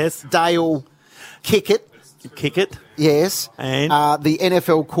it, yes. Dale Kickett. Kickett. Yes. And? The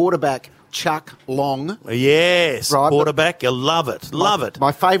NFL quarterback, Chuck Long. Yes, right, quarterback. You love it. Love it.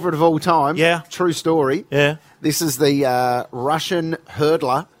 My favourite of all time. Yeah. True story. Yeah. This is the Russian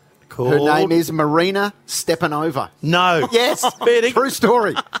hurdler. Her name is Marina Stepanova. No. Yes. True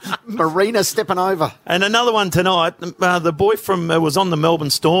story. Marina Stepanova. And another one tonight, the boy from was on the Melbourne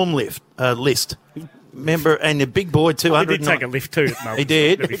Storm list. Remember, and the big boy, 200. He did take a lift too at Melbourne. He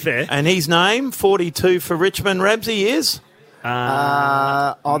did. To be fair. And his name, 42 for Richmond, Rabsy, is?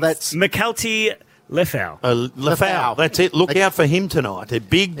 That's McAlty Lefau. Lefau, that's it. Look out for him tonight. A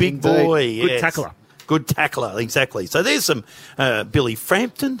big boy. Good yes. tackler. Good tackler, exactly. So there's some Billy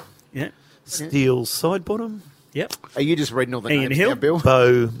Frampton. Yeah. Steel Sidebottom. Yep. Are you just reading all the Ian names Hill. now, Bill?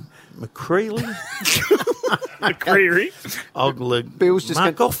 Bo McCreely. McCreary. Ogleg. Bill's just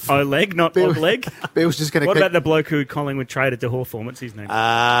Markoff. Oleg, not Oleg. Bill's just going to What about the bloke who Collingwood traded to Hawthorn? What's his name?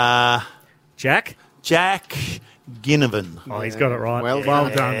 Jack? Jack Ginnivan. Oh, he's got it right. Well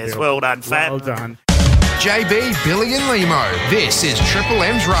done, Yes, Bill. well done, Fat. Well done. JB, Billy and Limo. This is Triple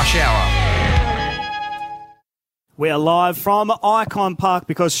M's Rush Hour. We are live from IKON Park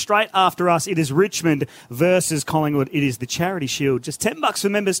because straight after us it is Richmond versus Collingwood. It is the Charity Shield. Just $10 for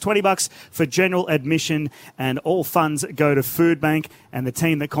members, $20 for general admission, and all funds go to Food Bank. And the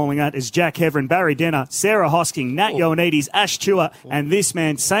team that calling out is Jack Heverin, Barry Denner, Sarah Hosking, Nat Ioannidis, Ash Chua, and this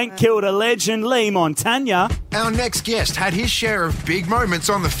man, St Kilda legend Lee Montagna. Our next guest had his share of big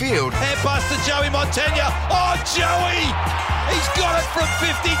moments on the field. Hand pass to Joey Montagna. Oh, Joey! He's got it from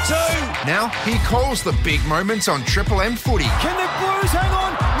 52. Now he calls the big moments on Triple M footy. Can the Blues hang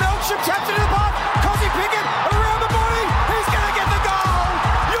on? Melksham taps it to the park. Cosy Pickett around the body. He's going to get the goal.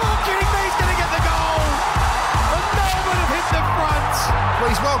 You're kidding me. He's going to get the goal. A moment of hit the front.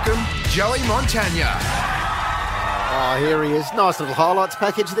 Please welcome Joey Montagna. Oh, here he is. Nice little highlights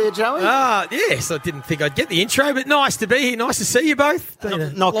package there, Joey. Yes, I didn't think I'd get the intro, but nice to be here. Nice to see you both. Been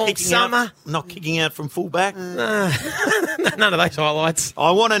a long summer. Not kicking out from fullback. None of those highlights.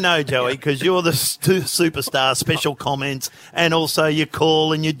 I want to know, Joey, because you're the superstar, special comments, and also you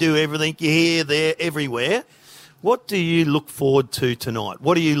call and you do everything. You're here, there, everywhere. What do you look forward to tonight?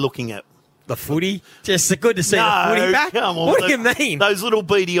 What are you looking at? The footy? Just good to see the footy back? Come on. What do you mean? Those little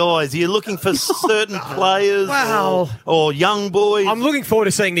beady eyes. Are you looking for certain players or young boys? I'm looking forward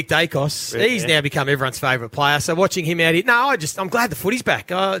to seeing Nick Dacos. Yeah. He's now become everyone's favourite player. So watching him out here, I'm glad the footy's back.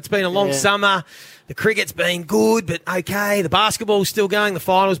 It's been a long summer. The cricket's been good, but okay. The basketball's still going, the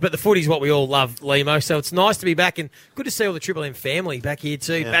finals, but the footy's what we all love, Limo. So it's nice to be back and good to see all the Triple M family back here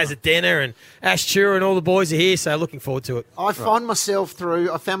too. Yeah. Baz Denner and Ash Chura and all the boys are here, so looking forward to it. I found myself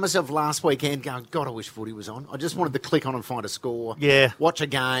last weekend going, God, I wish footy was on. I just wanted to click on and find a score. Yeah. Watch a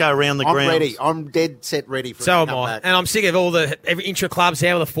game. Go around the I'm grounds. ready. I'm dead set ready for it. So to am come I. back. And I'm sick of all every intra-clubs,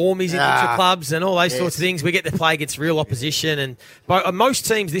 how the form is in intra-clubs and all those sorts of things. We get to play against real opposition. And most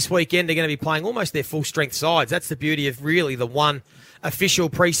teams this weekend are going to be playing almost their full-strength sides. That's the beauty of really the one official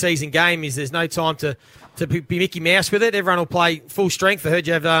pre-season game is there's no time to be Mickey Mouse with it. Everyone will play full strength. I heard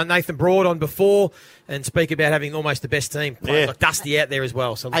you have Nathan Broad on before and speak about having almost the best team. Like Dusty out there as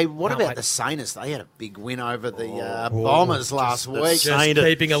well. So hey, what about the Saints? They had a big win over the Bombers last week. Just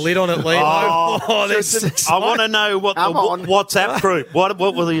keeping a lid on it, Lee. I want to know what the WhatsApp group. What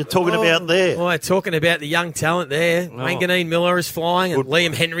were you talking about there? Well, they're talking about the young talent there. Manganine Miller is flying, and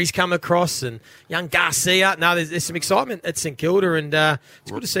Liam Henry's come across, and young Garcia. No, there's some excitement at St Kilda, and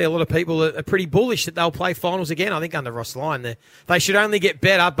it's good to see a lot of people that are pretty bullish that they'll play finals again. I think under Ross Lyon, they should only get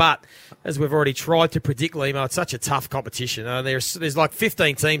better, but as we've already tried to predict, Limo, it's such a tough competition. There's like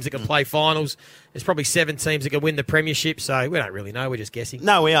 15 teams that can play finals. There's probably 7 teams that can win the premiership, so we don't really know. We're just guessing.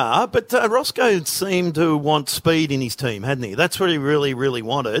 No, we are. But Roscoe seemed to want speed in his team, hadn't he? That's what he really, really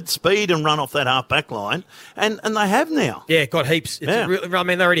wanted. Speed and run off that half-back line. And they have now. Yeah, got heaps. They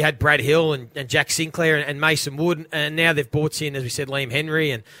already had Brad Hill and Jack Sinclair and Mason Wood, and now they've brought in, as we said, Liam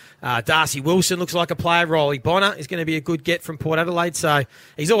Henry and Darcy Wilson looks like a player. Riley Bonner is going to be a good get from Port Adelaide. So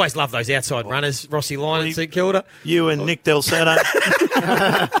he's always loved those outside runners. Rossi Lyon at St Kilda. You and Nick Del Sato.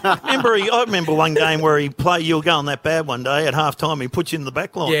 I remember one game where you were going that bad one day at half time. He put you in the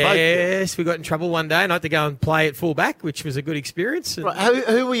back line. Yes, we got in trouble one day and I had to go and play at full back, which was a good experience. Right,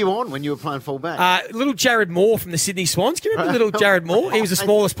 who were you on when you were playing full back? Little Jared Moore from the Sydney Swans. Can you remember little Jared Moore? He was the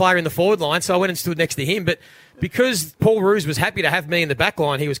smallest player in the forward line, so I went and stood next to him. But because Paul Roos was happy to have me in the back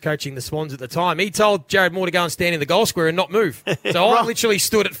line, he was coaching the Swans at the time, he told Jared Moore to go and stand in the goal square and not move. So I literally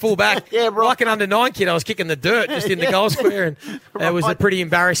stood at full back. Like an under-9 kid, I was kicking the dirt just in the goal square. And it was a pretty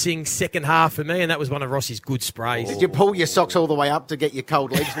embarrassing second half for me, and that was one of Rossi's good sprays. Did you pull your socks all the way up to get your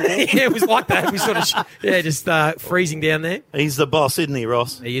cold legs warm? Yeah, it was like that. We sort of, just freezing down there. He's the boss, isn't he,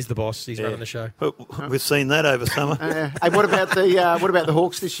 Ross? He is the boss. He's running the show. We've seen that over summer. Hey, what about the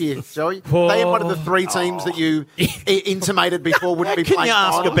Hawks this year, Joey? They had one of the 3 teams that you intimated before wouldn't be playing. Can you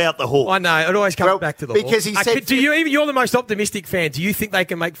ask about the Hawks? I know, it always comes back to the Hawks. Because he said... You're the most optimistic fan. Do you think they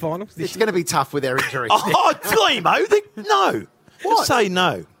can make finals? It's going to be tough with their injuries. Limo, no. What? Say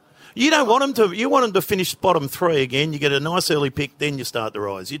no. You don't want them to. You want them to finish bottom 3 again. You get a nice early pick, then you start to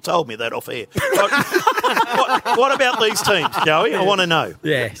rise. You told me that off air. What about these teams, Joey? I want to know.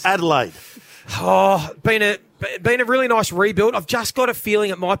 Yes, Adelaide. Been a really nice rebuild. I've just got a feeling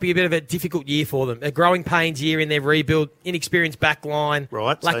it might be a bit of a difficult year for them. A growing pains year in their rebuild. Inexperienced back line.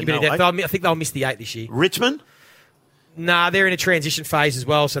 Right. Lucky bit of depth. I think they'll miss the 8 this year. Richmond. Nah, they're in a transition phase as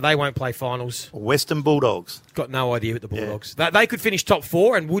well, so they won't play finals. Western Bulldogs. Got no idea with the Bulldogs. They could finish top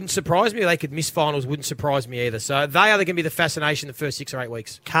 4 and wouldn't surprise me. They could miss finals, wouldn't surprise me either. So they are going to be the fascination the first 6 or 8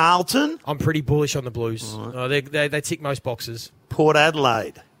 weeks. Carlton. I'm pretty bullish on the Blues. Right. They tick most boxes. Port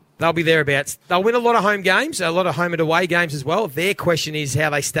Adelaide. They'll be thereabouts. They'll win a lot of home games, a lot of home and away games as well. Their question is how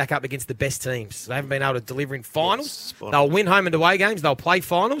they stack up against the best teams. They haven't been able to deliver in finals. They'll win home and away games. They'll play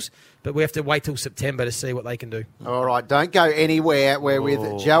finals. but we have to wait till September to see what they can do. All right, don't go anywhere. We're with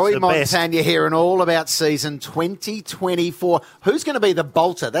Joey Montagna here and all about season 2024. Who's going to be the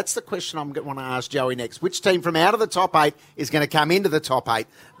bolter? That's the question I'm going to want to ask Joey next. Which team from out of the top 8 is going to come into the top 8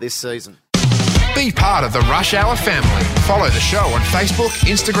 this season? Be part of the Rush Hour family. Follow the show on Facebook,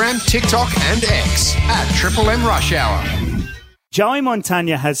 Instagram, TikTok and X at Triple M Rush Hour. Joey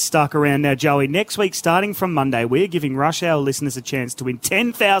Montagna has stuck around. Now, Joey, next week, starting from Monday, we're giving Rush Hour listeners a chance to win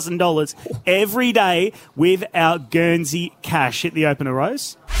 $10,000 every day with our Guernsey cash. Hit the opener,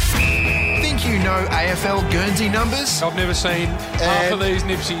 Rose. Think you know AFL Guernsey numbers? I've never seen half of these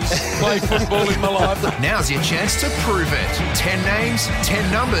nipsies play football in my life. Now's your chance to prove it. 10 names,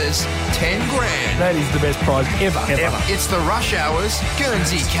 10 numbers, 10 grand. That is the best prize ever. It's the Rush Hour's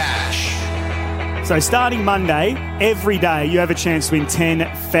Guernsey Cash. So starting Monday, every day you have a chance to win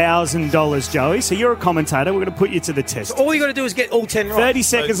 $10,000, Joey. So you're a commentator. We're going to put you to the test. All you got to do is get all 10 right. 30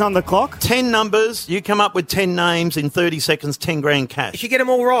 seconds on the clock. 10 numbers. You come up with 10 names in 30 seconds, 10 grand cash. If you get them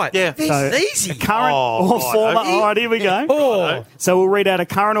all right. Yeah. This So, is easy. Current or former. All right, here we go. Oh. So we'll read out a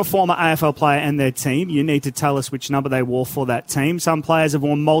current or former AFL player and their team. You need to tell us which number they wore for that team. Some players have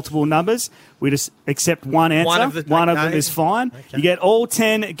worn multiple numbers. We just accept one answer. One of them is fine. Okay. You get all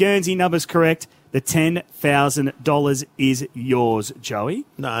 10 Guernsey numbers correct. The $10,000 is yours, Joey.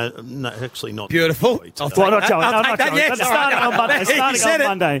 No, actually not. Beautiful. Well, not Joey. I'll No, take not that, Joey. yes. Starting on Monday. You Starting said on it.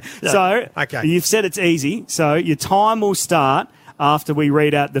 Monday. Yeah. So Okay. you've said it's easy. So your time will start after we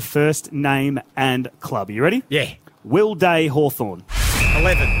read out the first name and club. Are you ready? Yeah. Will Day, Hawthorn.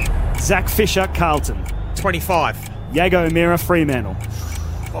 11. Zach Fisher, Carlton. 25. Yago O'Meara, Fremantle.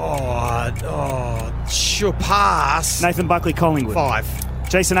 Sure pass. Nathan Buckley, Collingwood. 5.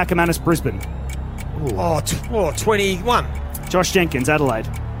 Jason Ackermanis, Brisbane. 21. Josh Jenkins, Adelaide.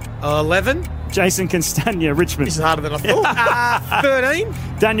 11. Jason Castagna, Richmond. This is harder than I thought. 13.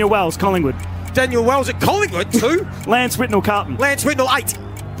 Daniel Wells, Collingwood. Daniel Wells at Collingwood, 2. Lance Whitnell, Carlton. Lance Whitnell, 8.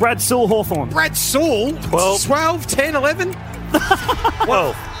 Brad Sewell, Hawthorn. Brad Sewell, 12, 10, 11.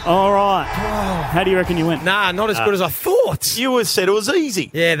 12. All right. How do you reckon you went? Nah, not as good as I thought. You said it was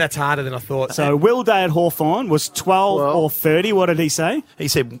easy. Yeah, that's harder than I thought. So Will Day at Hawthorn was 12 or 30. What did he say? He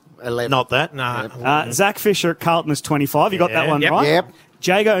said 11. not that. Nah. Zach Fisher at Carlton is 25. You got that one right? Yep.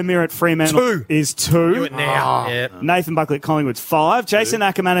 Jago O'Meara at Fremantle 2. is 2. Do it now. Yep. Nathan Buckley at Collingwood's 5. Jason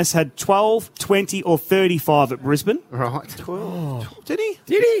Ackermanis had 12, 20 or 35 at Brisbane. Right. 12. Did he?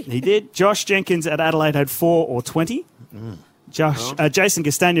 Did he? He did. Josh Jenkins at Adelaide had 4 or 20. Jason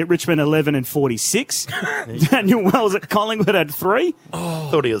Castagna at Richmond, 11 and 46. Daniel Wells at Collingwood had 3.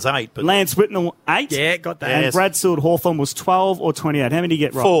 Thought he was 8, but Lance Whitnell, 8. Yeah, got that. And Yes. Brad Sewell at Hawthorn was 12 or 28. How many did you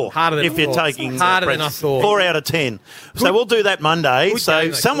get right? 4. Harder than if I you're thought. taking Harder than Brad's- I thought. 4 out of 10. So we'll do that Monday. Good So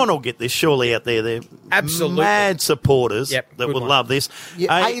game, though. someone will get this surely out there. They're Absolutely. mad supporters Yep, that good would one. love this.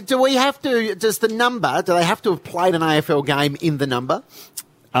 Yeah, hey, do we have to? Does the number? Do they have to have played an AFL game in the number?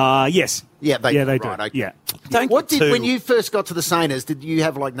 Yes. Yeah, they do. right, okay. Yeah. What did when you first got to the Saners? Did you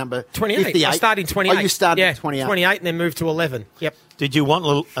have like number 28. 58? I started in 28. Oh, you started yeah, in 28. 28 and then moved to 11. Yep. Did you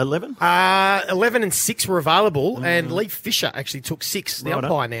want 11? 11 and 6 were available, and Lee Fisher actually took 6. The Righto.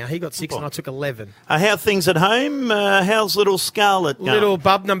 umpire now. He got 6 and I took 11. How things at home? How's little Scarlett going? Little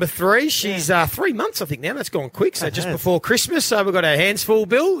bub number 3. She's 3 months, I think, now. That's gone quick. So just before Christmas. So we've got our hands full,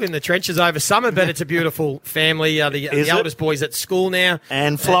 Bill, in the trenches over summer, but it's a beautiful family. The Is it? eldest boy's at school now.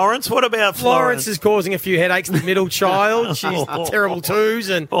 And Florence? What about Florence Florence? is causing a few headaches. The middle child. She's terrible twos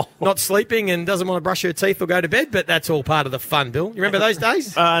and not sleeping and doesn't want to brush her teeth or go to bed, but that's all part of the fun, Bill. You remember those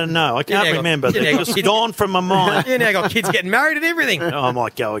days? No, I can't now got- remember. you now They've got just kids- gone from my mind. You now got kids getting married and everything. Oh, I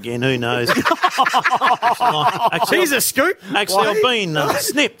might go again. Who knows? Here's a scoop. Actually, I've been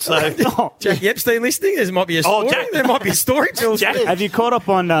snipped. So Jackie Epstein listening. There might be a story. There might be a story. Bill. Have you caught up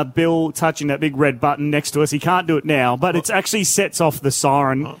on Bill touching that big red button next to us? He can't do it now, but it actually sets off the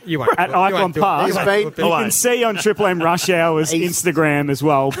siren You won't. at You won't Icon do it. Park. You You won't do it. can see on Triple M Rush Hour's Instagram as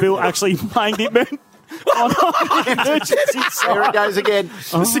well. Bill actually playing it on emergency There it goes again.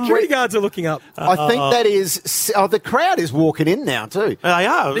 The security guards are looking up. I think that is. The crowd is walking in now too. they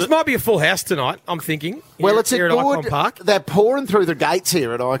are. This might be a full house tonight, I'm thinking. Well, it's here a at Icon good. Park. They're pouring through the gates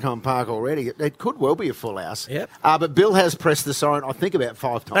here at Icon Park already. It could well be a full house. Yep. But Bill has pressed the siren, I think, about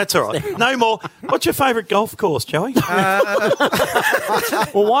 5 times. That's all right. No more. What's your favourite golf course, Joey?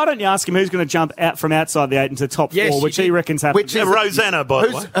 Well, why don't you ask him who's going to jump out from outside the 8 into top Yes, 4, you which he did. reckons happens. Which is Rosanna, by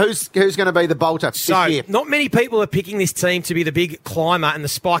the way. Who's going to be the bolter So, this year? not many people are picking this team to be the big climber and the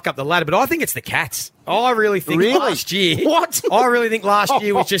spike up the ladder, but I think it's the Cats. I really think last year. What? I really think last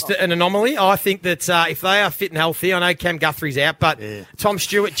year was just an anomaly. I think that if they are fit and healthy, I know Cam Guthrie's out, but Tom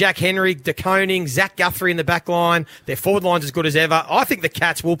Stewart, Jack Henry, De Koning, Zach Guthrie in the back line, their forward line's as good as ever. I think the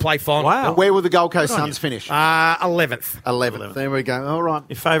Cats will play fine. Wow. Where will the Gold Coast Suns finish? 11th. 11th. There we go. All right.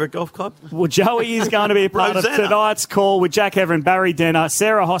 Your favourite golf club? Well, Joey is going to be a part of tonight's call with Jack Everin, Barry Denner,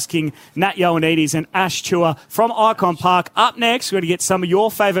 Sarah Hosking, Nat Ioannidis and Ash Chua from IKON Park. Up next, we're going to get some of your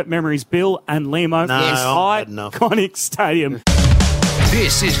favourite memories, Bill and Limo. Iconic Stadium.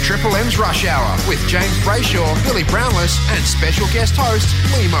 This is Triple M's Rush Hour with James Brayshaw, Billy Brownless and special guest host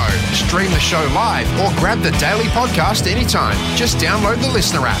Limo. Stream the show live or grab the daily podcast anytime. Just download the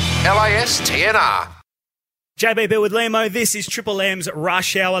Listener app. LISTNR. JB Bill with Limo. This is Triple M's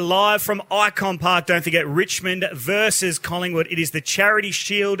Rush Hour live from IKON Park. Don't forget Richmond versus Collingwood. It is the Charity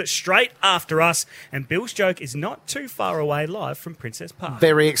Shield straight after us. And Bill's joke is not too far away live from Princess Park.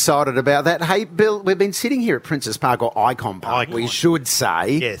 Very excited about that. Hey, Bill, we've been sitting here at Princess Park or IKON Park, we should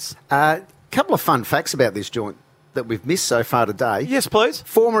say. Yes. A couple of fun facts about this joint that we've missed so far today. Yes, please.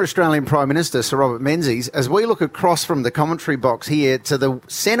 Former Australian Prime Minister Sir Robert Menzies, as we look across from the commentary box here to the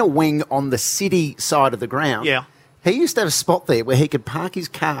centre wing on the city side of the ground, he used to have a spot there where he could park his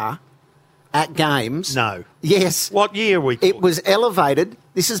car at games. No. Yes. What year are we talking? It was elevated.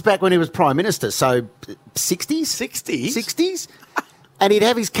 This is back when he was Prime Minister, so 60s? 60s? 60s. And he'd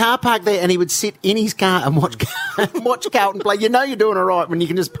have his car parked there and he would sit in his car and watch Carlton play. You know you're doing all right when you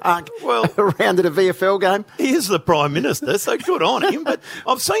can just park around at a VFL game. He is the Prime Minister, so good on him. But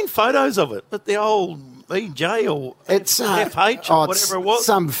I've seen photos of it at the old EJ or it's FH or whatever it was.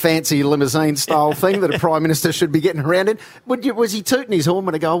 Some fancy limousine-style thing that a Prime Minister should be getting around in. Was he tooting his horn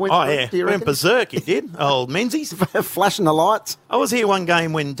when a goal went through? Yeah. Do you Went berserk, he did. Old Menzies. Flashing the lights. I was here one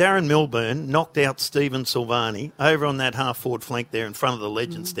game when Darren Milburn knocked out Stephen Silvani over on that half-forward flank there in front of the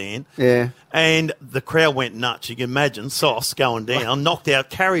legend stand. Yeah. And the crowd went nuts. You can imagine Sauce going down, knocked out,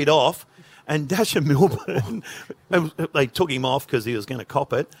 carried off. And Dasher Milburn, they took him off because he was going to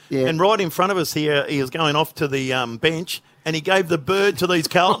cop it. Yeah. And right in front of us here, he was going off to the bench, and he gave the bird to these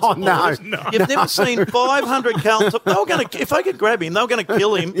Carlton. Oh, no. You've never seen 500 Carlton. They were going to, if they could grab him, they were going to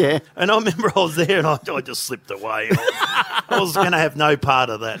kill him. Yeah. And I remember I was there, and I just slipped away. I was going to have no part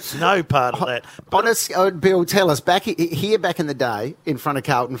of that. No part of that. Honest, Bill, tell us, back in the day, in front of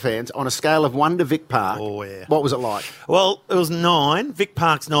Carlton fans, on a scale of 1 to Vic Park, what was it like? Well, it was 9. Vic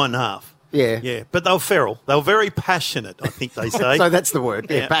Park's 9.5. Yeah. Yeah, but they were feral. They were very passionate, I think they say. So that's the word,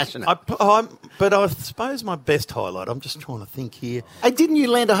 passionate. But I suppose my best highlight, I'm just trying to think here. Hey, didn't you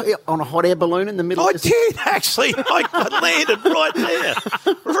land on a hot air balloon in the middle of this? I did, actually. I landed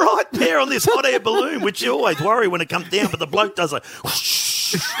right there on this hot air balloon, which you always worry when it comes down, but the bloke does a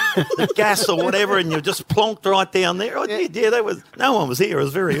whoosh, the gas or whatever, and you're just plonked right down there. I did, no one was here. It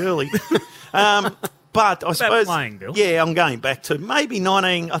was very early. But I suppose, playing, Bill. Yeah, I'm going back to maybe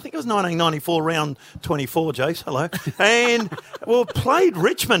 1994, round 24, Jace, hello. And played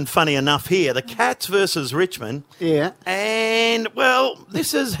Richmond, funny enough, here. The Cats versus Richmond. Yeah. And,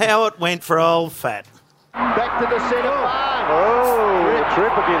 this is how it went for old Fat. Back to the centre. A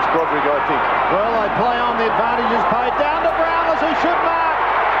trip against Broderick, I think. Well, they play on, the advantage is paid down to Brownless, who should mark.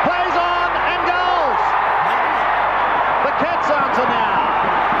 Plays on and goals. The Cats answer now.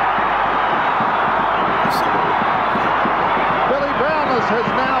 Billy Brownless has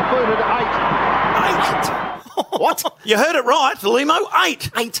now booted 8. What? You heard it right, Limo.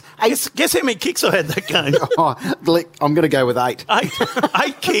 8. 8. Guess how many kicks I had that game? I'm going to go with 8. 8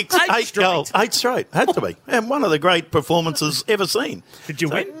 kicks, 8 goals. 8 straight. Had to be. And one of the great performances ever seen. Did you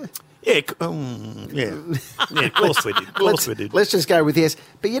win? Yeah, of course we did. Of course we did. Let's just go with yes.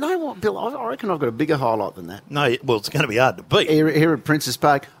 But you know what, Bill? I reckon I've got a bigger highlight than that. No, it's going to be hard to beat. Here at Princess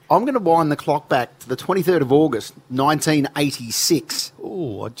Park, I'm going to wind the clock back to the 23rd of August, 1986.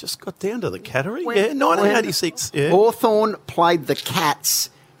 Oh, I just got down to the Cattery. 1986. Yeah. Hawthorn played the Cats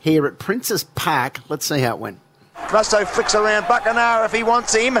here at Princess Park. Let's see how it went. Russo flicks around Buckenara if he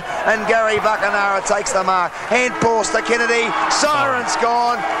wants him, and Gary Buckenara takes the mark. Hand pass to Kennedy, siren's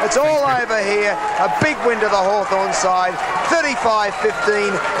gone, it's all over here. A big win to the Hawthorn side,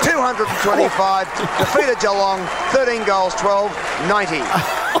 35-15, 225, defeated Geelong, 13 goals, 12, 90.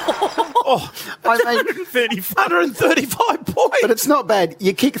 135 points. But it's not bad.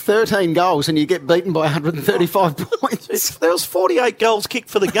 You kick 13 goals and you get beaten by 135 points. There was 48 goals kicked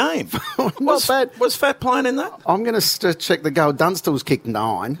for the game. Not bad. Was Fat playing in that? I'm going to check the goal. Dunstall's kicked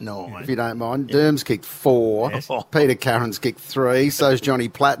 9, if you don't mind. Derm's kicked 4. Yes. Peter Curran's kicked 3. So's Johnny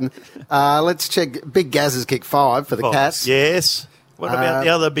Platten. Let's check. Big Gaz has kicked 5 for the Cats. Yes. What about the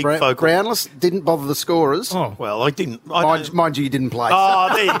other big focal? Groundless didn't bother the scorers. Oh, well, I didn't. Mind you, you didn't play.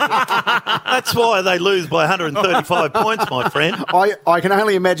 Oh, there you go. That's why they lose by 135 points, my friend. I can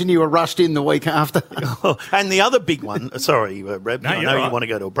only imagine you were rushed in the week after. And the other big one, sorry, Reb, I know you want to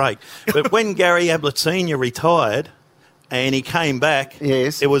go to a break, but when Gary Ablett Sr. retired and he came back,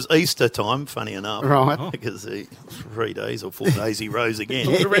 yes, it was Easter time, funny enough. Right. Because 3 days or 4 days he rose again.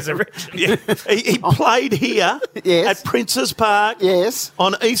 The resurrection. Yeah. He played here at Princes Park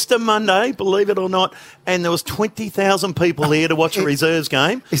on Easter Monday, believe it or not, and there was 20,000 people here to watch a reserves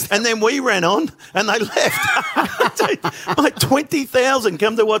game, and then we ran on and they left. Like 20,000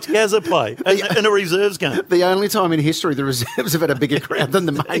 come to watch Gazza play in a reserves game. The only time in history the reserves have had a bigger crowd than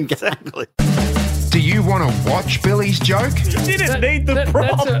the main game. Exactly. Do you want to watch Billy's joke? You didn't need the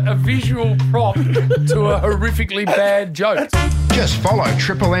prop. That's a visual prop to a horrifically bad joke. Just follow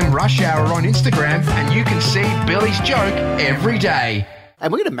Triple M Rush Hour on Instagram and you can see Billy's joke every day.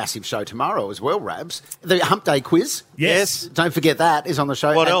 And we've got a massive show tomorrow as well, Rabs. The Hump Day quiz. Yes. Don't forget that is on the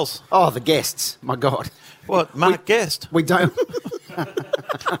show. What else? Oh, the guests. My God. What? Mark Guest? We don't...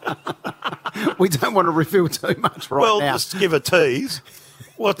 we don't want to reveal too much now. Well, just give a tease.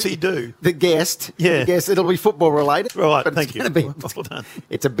 What's he do? The guest. Yeah. The guest. It'll be football related. Right, but thank you. Well done.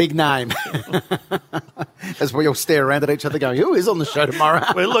 It's a big name. As we all stare around at each other going, who is on the show tomorrow?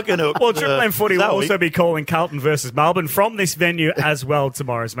 We're looking at... Well, Triple M Footy will Zoe. also be calling Carlton versus Melbourne from this venue as well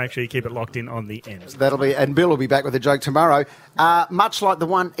tomorrow, so make sure you keep it locked in on the M's. That'll be... And Bill will be back with a joke tomorrow, much like the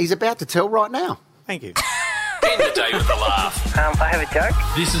one he's about to tell right now. Thank you. End the day with a laugh. I have a joke.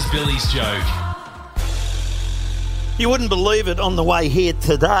 This is Billy's joke. You wouldn't believe it, on the way here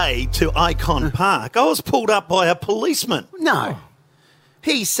today to IKON Park, I was pulled up by a policeman. No.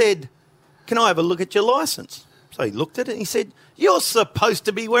 He said, "Can I have a look at your licence?" So he looked at it and he said, "You're supposed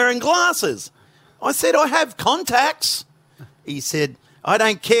to be wearing glasses." I said, "I have contacts." He said, "I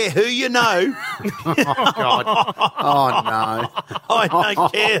don't care who you know." Oh, God. Oh, no. I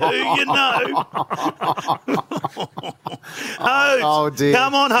don't care who you know. Hose. Oh, dear.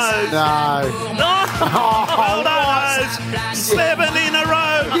 Come on, Hose. No. Well done, Hose. 7 in a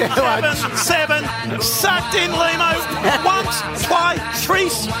row. Yeah, Seven. Sucked in, Limo. Once, twice,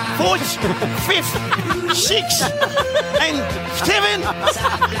 thrice, fourth, fifth, sixth, and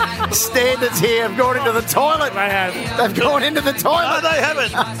 7. Standards here have gone into the toilet. They have. They've gone into the No, toilet. they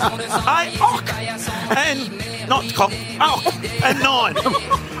haven't. 8, and not cock, and 9.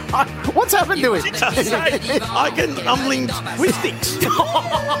 What's happened to it? I'm linguistics.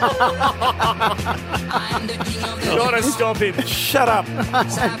 Gotta stop him. Shut up.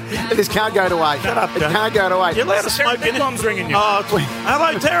 This can't go to waste. Shut up, It John. can't go to waste. You're allowed to smoke in it. Bomb's ringing you. Oh,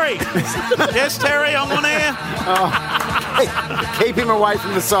 hello, Terry. Yes, Terry, I'm on air. Hey, keep him away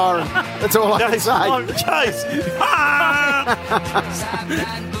from the siren. That's all I can Chase. say. Oh, Chase. Ah!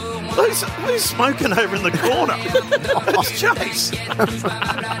 Who's smoking over in the corner? It's Chase.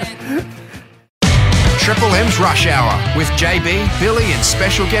 Triple M's Rush Hour with JB, Billy and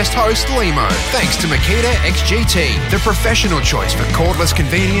special guest host Limo. Thanks to Makita XGT, the professional choice for cordless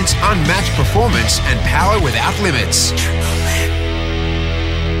convenience, unmatched performance and power without limits.